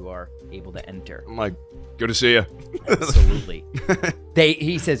as you are able to enter. I'm like, good to see you. Absolutely.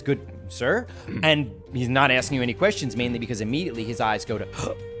 He says, good, sir. And he's not asking you any questions, mainly because immediately his eyes go to,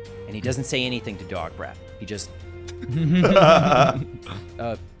 and he doesn't say anything to Dog Breath. He just,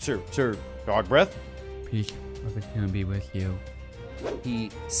 sir, Dog Breath? Peace of it be with you. He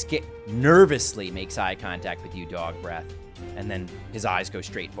nervously makes eye contact with you, Dog Breath, and then his eyes go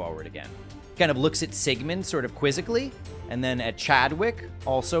straight forward again. Kind of looks at Sigmund sort of quizzically, and then at Chadwick,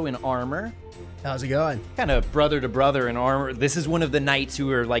 also in armor. How's it going? Kind of brother to brother in armor. This is one of the knights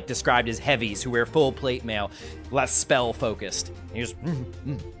who are like described as heavies, who wear full plate mail, less spell focused. And he just,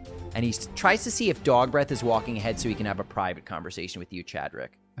 and he tries to see if Dog Breath is walking ahead so he can have a private conversation with you,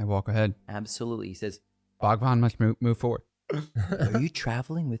 Chadwick. I walk ahead. Absolutely. He says, Bogvan must move forward. are you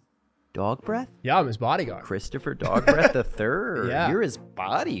traveling with Dog Breath? Yeah, I'm his bodyguard. Christopher Dog Breath the Third? Yeah. You're his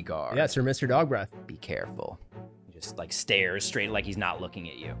bodyguard. Yeah, Sir Mr. Dog Breath. Be careful. He just like stares straight like he's not looking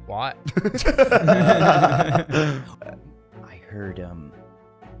at you. What? I heard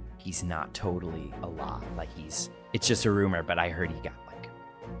he's not totally alive. Like it's just a rumor, but I heard he got like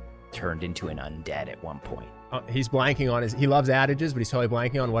turned into an undead at one point. He's blanking on he loves adages, but he's totally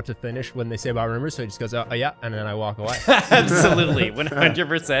blanking on what to finish when they say about rumors. So he just goes, oh yeah, and then I walk away. Absolutely,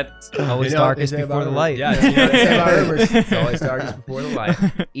 100%. Always darkest before the light. Yeah, you know what they say about rumors. It's always darkest before the light.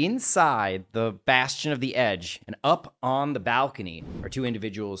 Inside the Bastion of the Edge and up on the balcony are two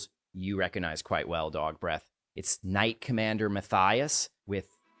individuals you recognize quite well, Dog Breath. It's Knight Commander Matthias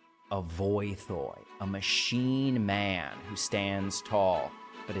with a Voithoi, a machine man who stands tall,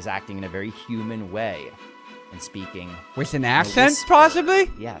 but is acting in a very human way and speaking With an accent,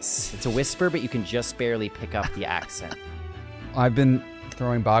 possibly? Yes, it's a whisper, but you can just barely pick up the accent. I've been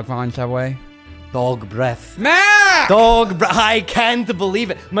throwing Bogvans away. Dog Breath. Mac! I can't believe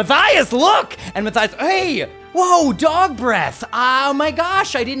it. Matthias, look! And Matthias, hey! Whoa, Dog Breath! Oh my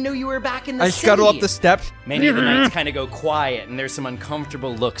gosh, I didn't know you were back in the I city. scuttle up the steps. Many of the knights kind of go quiet, and there's some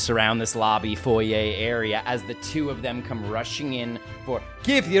uncomfortable looks around this lobby foyer area as the two of them come rushing in for,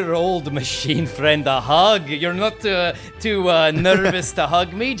 give your old machine friend a hug. You're not too nervous to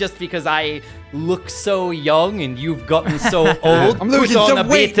hug me just because I look so young and you've gotten so old. I'm losing Put on some a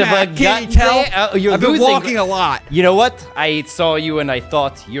weight, bit of Matt. a Can't you gut tell? there. You're I've been losing- walking a lot. You know what? I saw you and I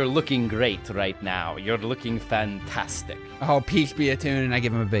thought, you're looking great right now. You're looking fantastic. Oh, peace be attuned, and I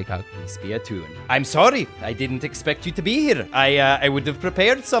give him a big hug. Please be attuned. I'm sorry. I didn't expect you to be here. I would have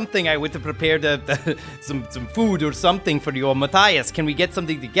prepared something. I would have prepared some food or something for you. Matthias, can we get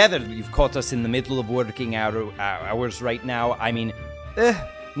something together? You've caught us in the middle of working hours right now. I mean,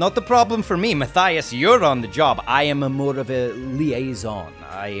 not the problem for me. Matthias, you're on the job. I am more of a liaison.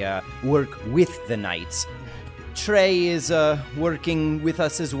 I work with the knights. Trey is working with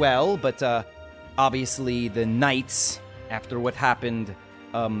us as well, but obviously the knights, after what happened,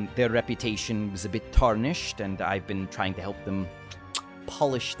 their reputation was a bit tarnished, and I've been trying to help them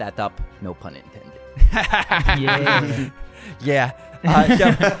polish that up. No pun intended. Yeah.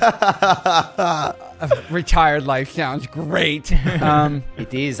 A retired life sounds great.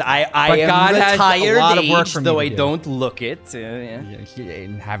 It is. I But am God has a retired lot of age, work for me though to I do. don't look it. Yeah.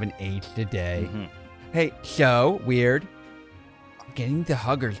 And haven't aged a day. Mhm. Hey, so weird. Getting the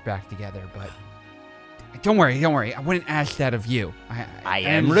huggers back together, but don't worry. I wouldn't ask that of you. I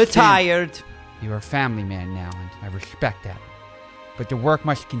am understand. retired. You're a family man now, and I respect that. But the work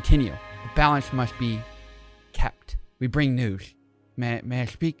must continue. The balance must be kept. We bring news. May I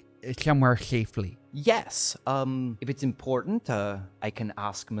speak somewhere safely? Yes. If it's important, I can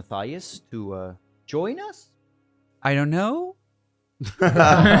ask Matthias to join us. I don't know.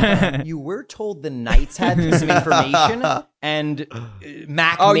 You were told the knights had some information, and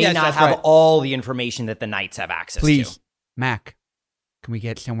Mac may yes, not that's have right. all the information that the knights have access Please, to. Mac, can we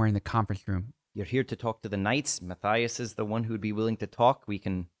get somewhere in the conference room? You're here to talk to the knights. Matthias is the one who would be willing to talk.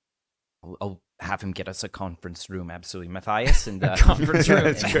 I'll have him get us a conference room. Absolutely, Matthias, and Conference room.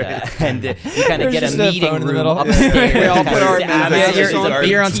 That's great. and you kind of There's get a just a meeting phone in the room middle. upstairs. We all Kind put of our sit- meta absolutely, goggles on.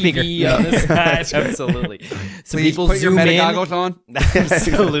 You're on speaker. TV on the side. Absolutely. So Please people put your zoom meta in. goggles on.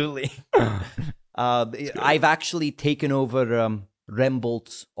 Absolutely. I've actually taken over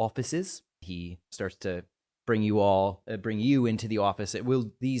Rembolt's offices. He starts to bring you into the office.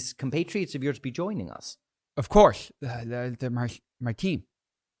 Will these compatriots of yours be joining us? Of course, they're my team,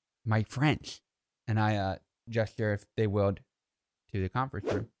 my friends, and I gesture if they would to the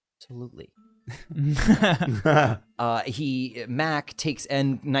conference room. Absolutely. Mac takes,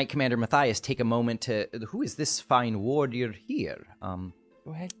 and Knight Commander Matthias take a moment to, who is this fine warrior here?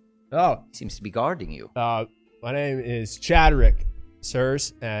 Go ahead. Oh, He seems to be guarding you. my name is Chadrick,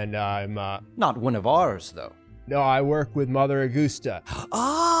 sirs, and I'm Not one of ours, though. no, I work with Mother Augusta.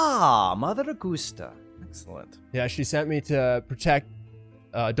 Ah, Mother Augusta. Excellent. Yeah, she sent me to protect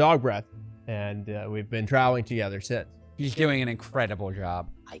Dog Breath, and we've been traveling together since. He's doing an incredible job.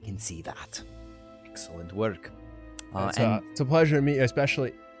 I can see that. Excellent work. It's a pleasure to meet you,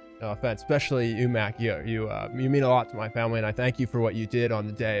 especially, no offense, especially you, Mac. You mean a lot to my family, and I thank you for what you did on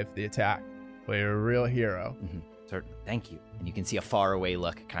the day of the attack. Well, you're a real hero. Certainly. Thank you. And you can see a faraway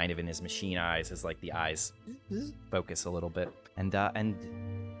look kind of in his machine eyes as like the eyes focus a little bit. And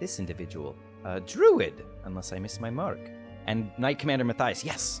this individual, Druid, unless I missed my mark. And Knight Commander Matthias,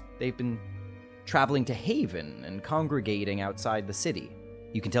 yes, they've been traveling to Haven and congregating outside the city.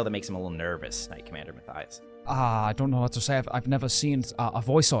 You can tell that makes him a little nervous, Knight Commander Matthias. I don't know what to say. I've never seen a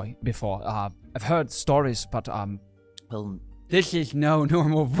voiceoy before. I've heard stories, but Well, This is no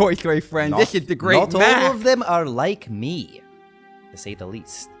normal voice, my friend. not- This is the great Not Mac. all of them are like me, to say the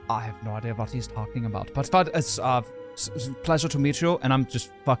least. I have no idea what he's talking about. But it's pleasure to meet you, and I'm just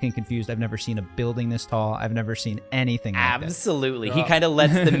fucking confused. I've never seen a building this tall. I've never seen anything like this. Absolutely. He kind of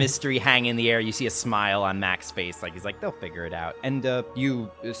lets the mystery hang in the air. You see a smile on Mac's face, like he's like, they'll figure it out. And you,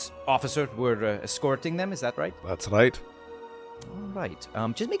 officer, were escorting them, is that right? That's right. All right.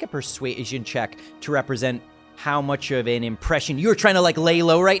 Just make a persuasion check to represent how much of an impression you're trying to like lay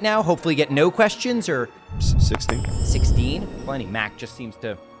low right now. Hopefully get no questions, or 16. 16. Plenty. Mac just seems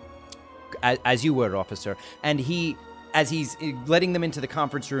to, as you were, officer. And as he's letting them into the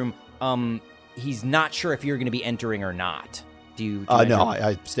conference room, he's not sure if you're going to be entering or not. Do you? No, enter?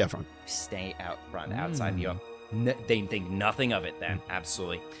 I stay up front. Stay out front, outside the they think nothing of it then.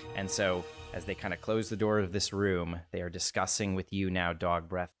 Absolutely. And so as they kind of close the door of this room, they are discussing with you now, Dog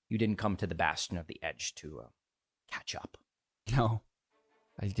Breath. You didn't come to the Bastion of the Edge to catch up. No,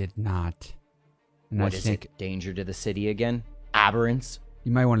 I did not. And What I is think it? Danger to the city again? Aberrants?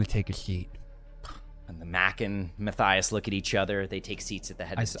 you might want to take a seat. And the Mac and Matthias look at each other. They take seats at the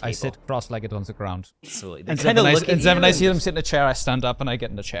head of the table. I sit cross-legged on the ground. Absolutely. They And kind then of look at you. when I and see them sit in a chair, I stand up and I get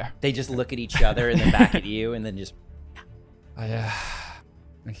in the chair. They just look at each other and then back at you and then just... I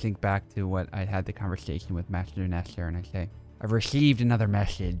think back to what I had the conversation with Master Nestor, and I say, I've received another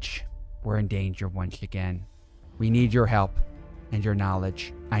message. We're in danger once again. We need your help and your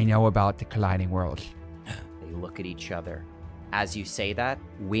knowledge. I know about the colliding worlds. They look at each other. As you say that,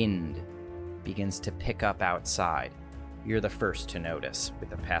 wind begins to pick up outside. You're the first to notice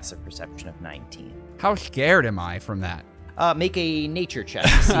with a passive perception of 19. How scared am I from that? Make a nature check.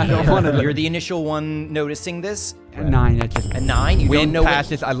 To see you're the initial one noticing this. A 9, that's just A 9, you wind don't know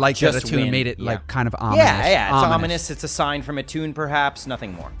passes. I like that just Attune wind, made it yeah. like kind of ominous. Yeah, it's ominous. It's a sign from Attune, perhaps,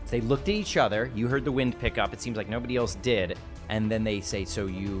 nothing more. They looked at each other. You heard the wind pick up. It seems like nobody else did. And then they say, so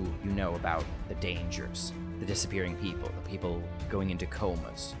you know about the dangers, the disappearing people, the people going into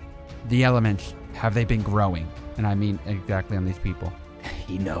comas. The elements, have they been growing? And I mean exactly on these people.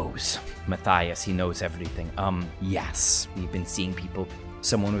 He knows. Matthias, he knows everything. Yes. We've been seeing people.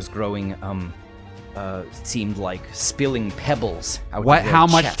 Someone was growing, seemed like spilling pebbles out What? of their How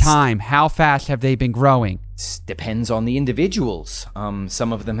much chests. time? How fast have they been growing? Depends on the individuals.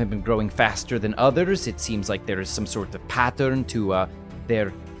 Some of them have been growing faster than others. It seems like there is some sort of pattern to their...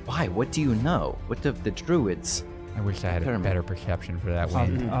 Why? What do you know? What of the druids? I wish I had a Pyramid. better perception for that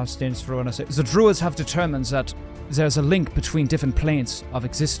one. I'll stand through and I say, the druids have determined that there's a link between different planes of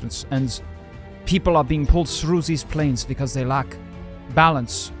existence, and people are being pulled through these planes because they lack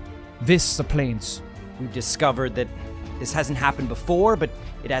balance with the planes. We've discovered that this hasn't happened before, but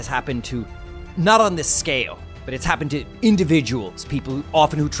it has happened to, not on this scale, but it's happened to individuals, people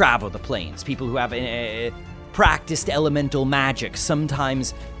who travel the planes, people who have practiced elemental magic,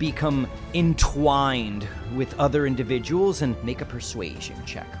 sometimes become entwined with other individuals. And make a persuasion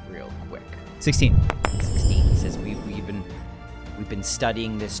check real quick. 16. 16. He says we've been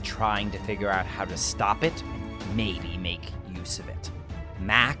studying this, trying to figure out how to stop it, and maybe make use of it.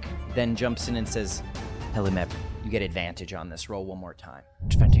 Mac then jumps in and says, Helimep, you get advantage on this. Roll one more time.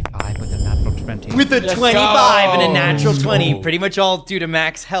 25 with a natural 20. With a 25 and a natural 20, pretty much all due to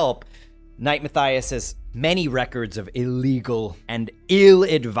Mac's help. Knight Matthias says, many records of illegal and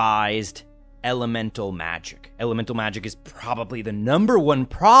ill-advised elemental magic. Elemental magic is probably the number one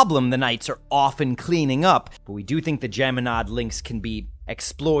problem the Knights are often cleaning up, but we do think the Geminod links can be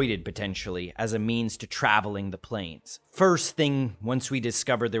exploited potentially as a means to traveling the planes. First thing, once we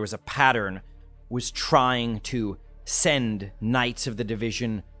discovered there was a pattern, was trying to send Knights of the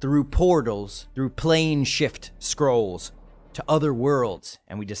Division through portals, through plane shift scrolls, to other worlds,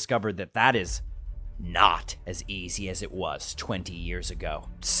 and we discovered that that is not as easy as it was 20 years ago.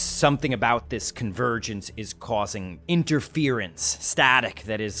 Something about this convergence is causing interference, static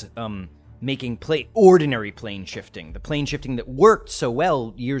that is making ordinary plane shifting, the plane shifting that worked so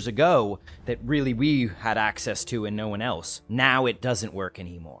well years ago that really we had access to and no one else. Now it doesn't work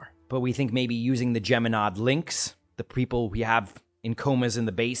anymore. But we think maybe using the Geminod links, the people we have in comas in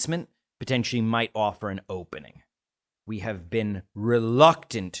the basement, potentially might offer an opening. We have been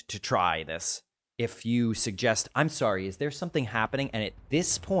reluctant to try this. If you suggest, I'm sorry, is there something happening? And at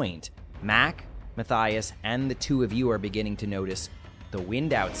this point, Mac, Matthias, and the two of you are beginning to notice the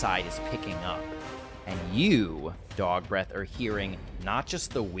wind outside is picking up. And you, Dog Breath, are hearing not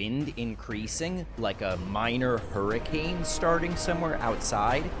just the wind increasing, like a minor hurricane starting somewhere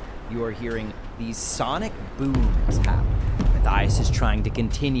outside, you are hearing these sonic booms happen. Matthias is trying to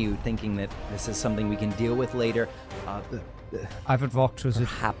continue, thinking that this is something we can deal with later. I would walk to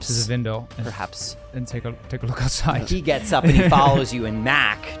the window and take a look outside. He gets up and he follows you, and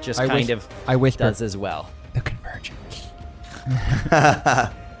Mac just I whisper, does as well. The convergence.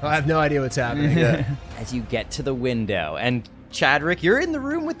 I have no idea what's happening. As you get to the window, and Chadrick, you're in the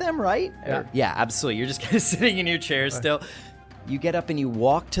room with them, right? Yeah. Yeah, absolutely. You're just kind of sitting in your chair still. You get up and you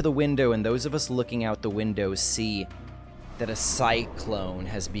walk to the window, and those of us looking out the window see that a cyclone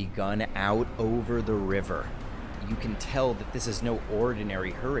has begun out over the river. You can tell that this is no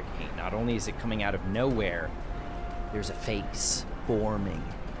ordinary hurricane. Not only is it coming out of nowhere, there's a face forming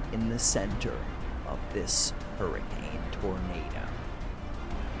in the center of this hurricane tornado.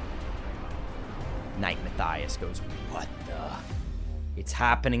 Knight Matthias goes, what the? It's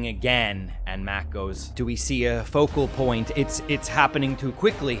happening again. And Mac goes, do we see a focal point? It's happening too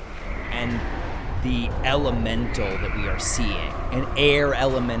quickly. And the elemental that we are seeing, an air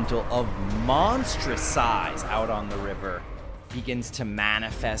elemental of monstrous size out on the river, begins to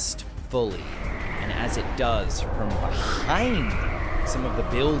manifest fully. And as it does, from behind some of the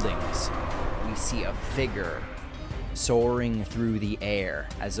buildings, we see a figure soaring through the air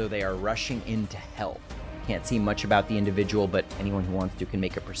as though they are rushing in to help. Can't see much about the individual, but anyone who wants to can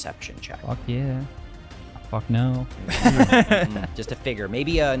make a perception check. Fuck yeah. Fuck no. Just a figure.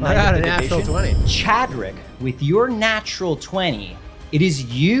 Maybe a I knight got of a the natural division. 20. Chadrick, with your natural 20, it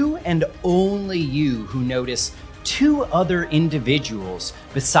is you and only you who notice two other individuals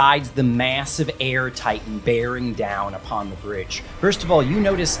besides the massive air titan bearing down upon the bridge. First of all, you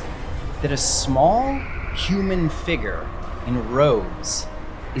notice that a small human figure in robes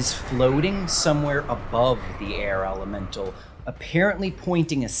is floating somewhere above the air elemental, apparently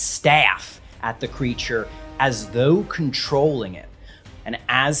pointing a staff at the creature as though controlling it. And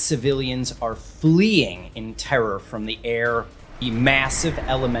as civilians are fleeing in terror from the massive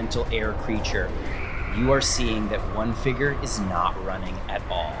elemental air creature, you are seeing that one figure is not running at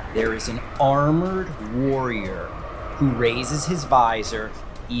all. There is an armored warrior who raises his visor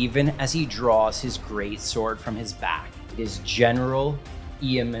even as he draws his great sword from his back. It is General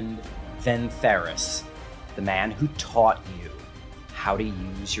Eamond Ventheris, the man who taught you how to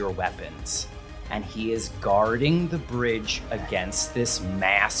use your weapons. and he is guarding the bridge against this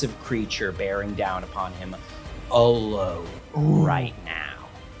massive creature bearing down upon him alone right now.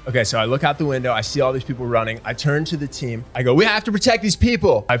 Okay, so I look out the window. I see all these people running. I turn to the team. I go, we have to protect these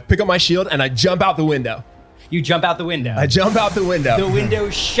people. I pick up my shield and I jump out the window. You jump out the window. I jump out the window. The window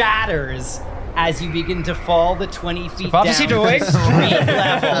shatters as you begin to fall the 20 feet down to Fantasy street toys.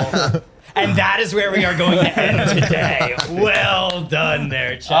 level. And that is where we are going to end today. Well done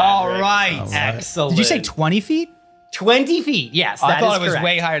there, Chadwick. All right. Excellent. Did you say 20 feet? 20 feet, yes, I that thought is it was correct.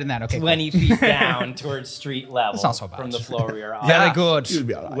 way higher than that. Okay, 20 feet down towards street level. That's not so bad. From the floor we are on. Very good. You'll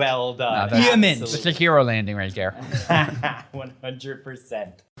be all right. Well done. that's- Yeoman. It's a hero landing right there.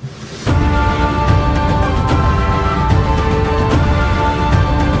 100%.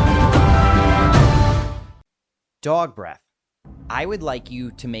 Dog breath. I would like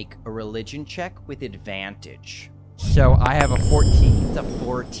you to make a religion check with advantage. So I have a 14. It's a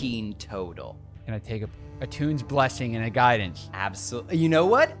 14 total. Can I take a Toon's blessing and a guidance? Absolutely. You know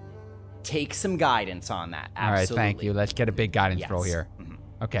what? Take some guidance on that. All right, Absolutely. thank you. Let's get a big guidance roll Yes. here. Mhm.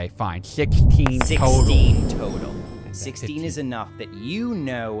 Okay, fine. 16 total. 16 total. 16 15. is enough that you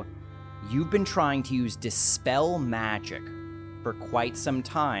know you've been trying to use Dispel Magic for quite some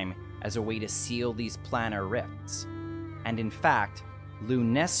time as a way to seal these planar rifts. And in fact,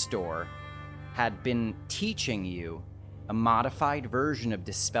 Lunestor had been teaching you a modified version of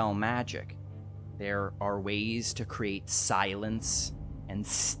Dispel Magic. There are ways to create silence and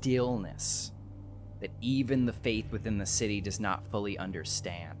stillness that even the faith within the city does not fully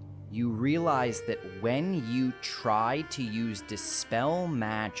understand. You realize that when you try to use Dispel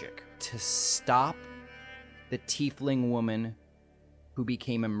Magic to stop the tiefling woman who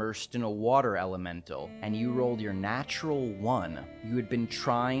became immersed in a water elemental, and you rolled your natural 1, you had been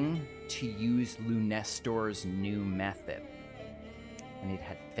trying to use Lunestor's new method, and it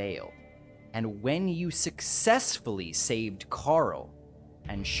had failed. And when you successfully saved Carl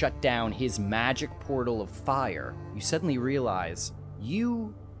and shut down his magic portal of fire, you suddenly realize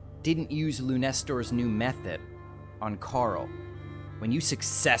you didn't use Lunestor's new method on Carl. When you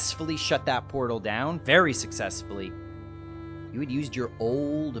successfully shut that portal down, very successfully, you had used your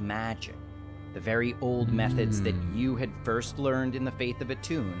old magic, the very old methods that you had first learned in the Faith of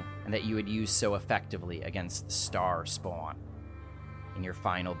Attune, and that you had used so effectively against the Star Spawn in your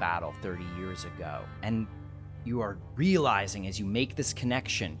final battle 30 years ago. And you are realizing as you make this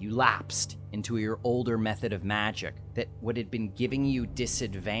connection, you lapsed into your older method of magic, that what had been giving you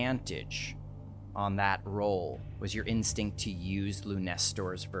disadvantage on that roll was your instinct to use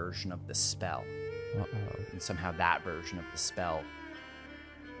Lunestor's version of the spell. And somehow that version of the spell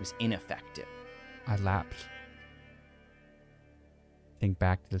was ineffective. I lapsed. Think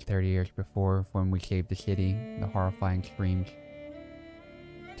back to the 30 years before when we saved the city, the horrifying screams.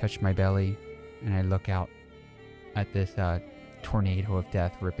 Touch my belly, and I look out at this tornado of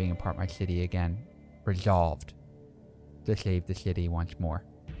death ripping apart my city again, resolved to save the city once more.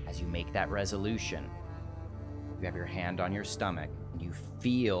 As you make that resolution, you have your hand on your stomach, and you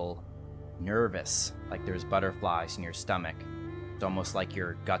feel nervous, like there's butterflies in your stomach. It's almost like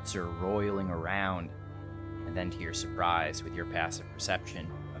your guts are roiling around. And then to your surprise, with your passive perception,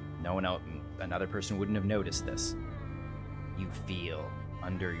 no one else, another person wouldn't have noticed this. You feel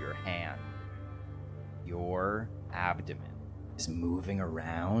under your hand, your abdomen is moving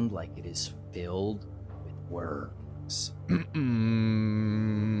around like it is filled with worms.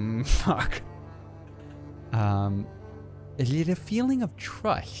 Fuck. Is it a feeling of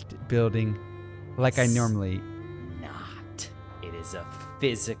trust building like I normally... Not. It is a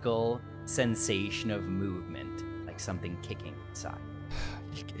physical sensation of movement, like something kicking inside.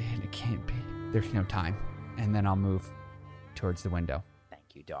 It can't be. There's no time. And then I'll move towards the window. Thank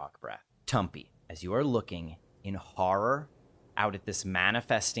you, Dog Breath. Tumpy, as you are looking in horror out at this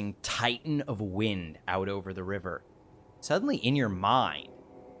manifesting titan of wind out over the river, suddenly in your mind,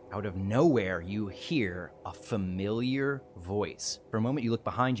 out of nowhere, you hear a familiar voice. For a moment, you look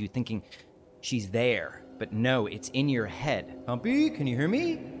behind you thinking, she's there. But no, it's in your head. Tumpy, can you hear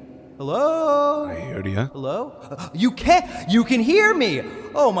me? Hello? I heard you. Hello? You can hear me!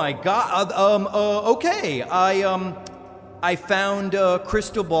 Oh my god, okay. I found a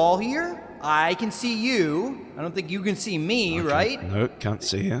crystal ball here. I can see you. I don't think you can see me, right? No, can't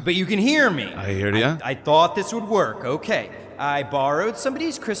see you. But you can hear me. I hear ya. I thought this would work. Okay. I borrowed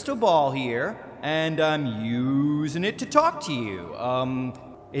somebody's crystal ball here, and I'm using it to talk to you.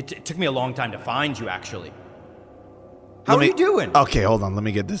 It took me a long time to find you, actually. How are you doing? Okay, hold on. Let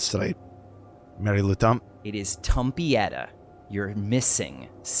me get this straight. Mary Lutump. It is Tumpietta, your missing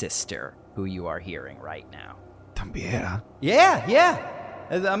sister, who you are hearing right now. Tambiera. Yeah.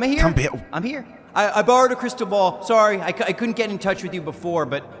 I'm here. Come here. I'm here. I borrowed a crystal ball. Sorry, I couldn't get in touch with you before,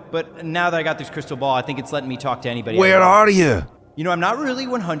 but now that I got this crystal ball, I think it's letting me talk to anybody. Where are you? You know, I'm not really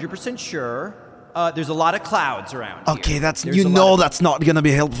 100% sure. There's a lot of clouds around here. Okay, that's There's you a know lot of- that's not gonna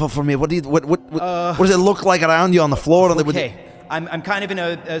be helpful for me. What does it look like around you on the floor? Okay, I'm kind of in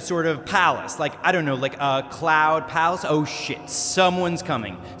a sort of palace, like I don't know, like a cloud palace. Oh shit, someone's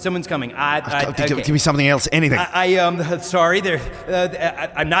coming. Okay. Give me something else. Anything. Sorry,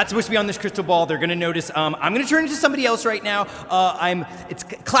 I'm not supposed to be on this crystal ball. They're gonna notice. I'm gonna turn into somebody else right now. It's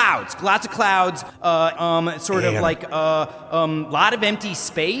clouds, lots of clouds. Sort of like lot of empty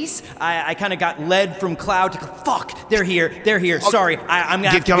space. I kind of got led from cloud to fuck. They're here. Sorry, I'm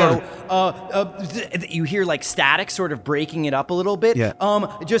gonna have to go. You hear like static, sort of breaking it up a little bit. Yeah.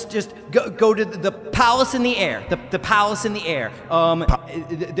 Just go to the palace in the air. The palace in the air.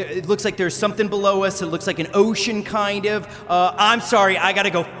 It looks like there's something below us. It looks like an ocean, kind of. I'm sorry, I gotta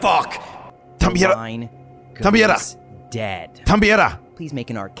go. Fuck. Tambiera. Dead. Tambiera. Please make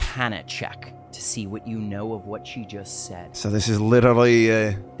an Arcana check to see what you know of what she just said. So this is literally.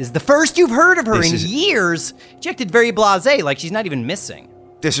 This is the first you've heard of her in years. She acted very blasé, like she's not even missing.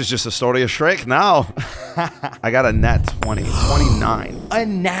 This is just a story of Shrek now. I got a nat 20. 29. A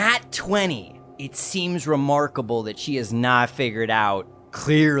nat 20. It seems remarkable that she has not figured out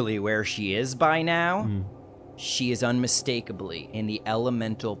clearly where she is by now. She is unmistakably in the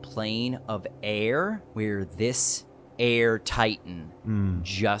elemental plane of air, where this air titan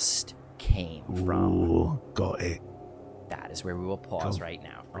just came from. Ooh, got it. That is where we will pause right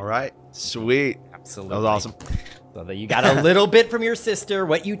now. All right. Sweet. Absolutely. That was awesome. So that you got a little bit from your sister.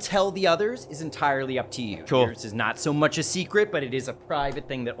 What you tell the others is entirely up to you. Cool. Yours is not so much a secret, but it is a private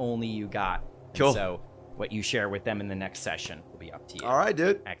thing that only you got. Cool. And so what you share with them in the next session will be up to you. All right,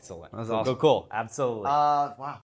 dude. Excellent. That was Cool, awesome. Cool. Absolutely. Wow.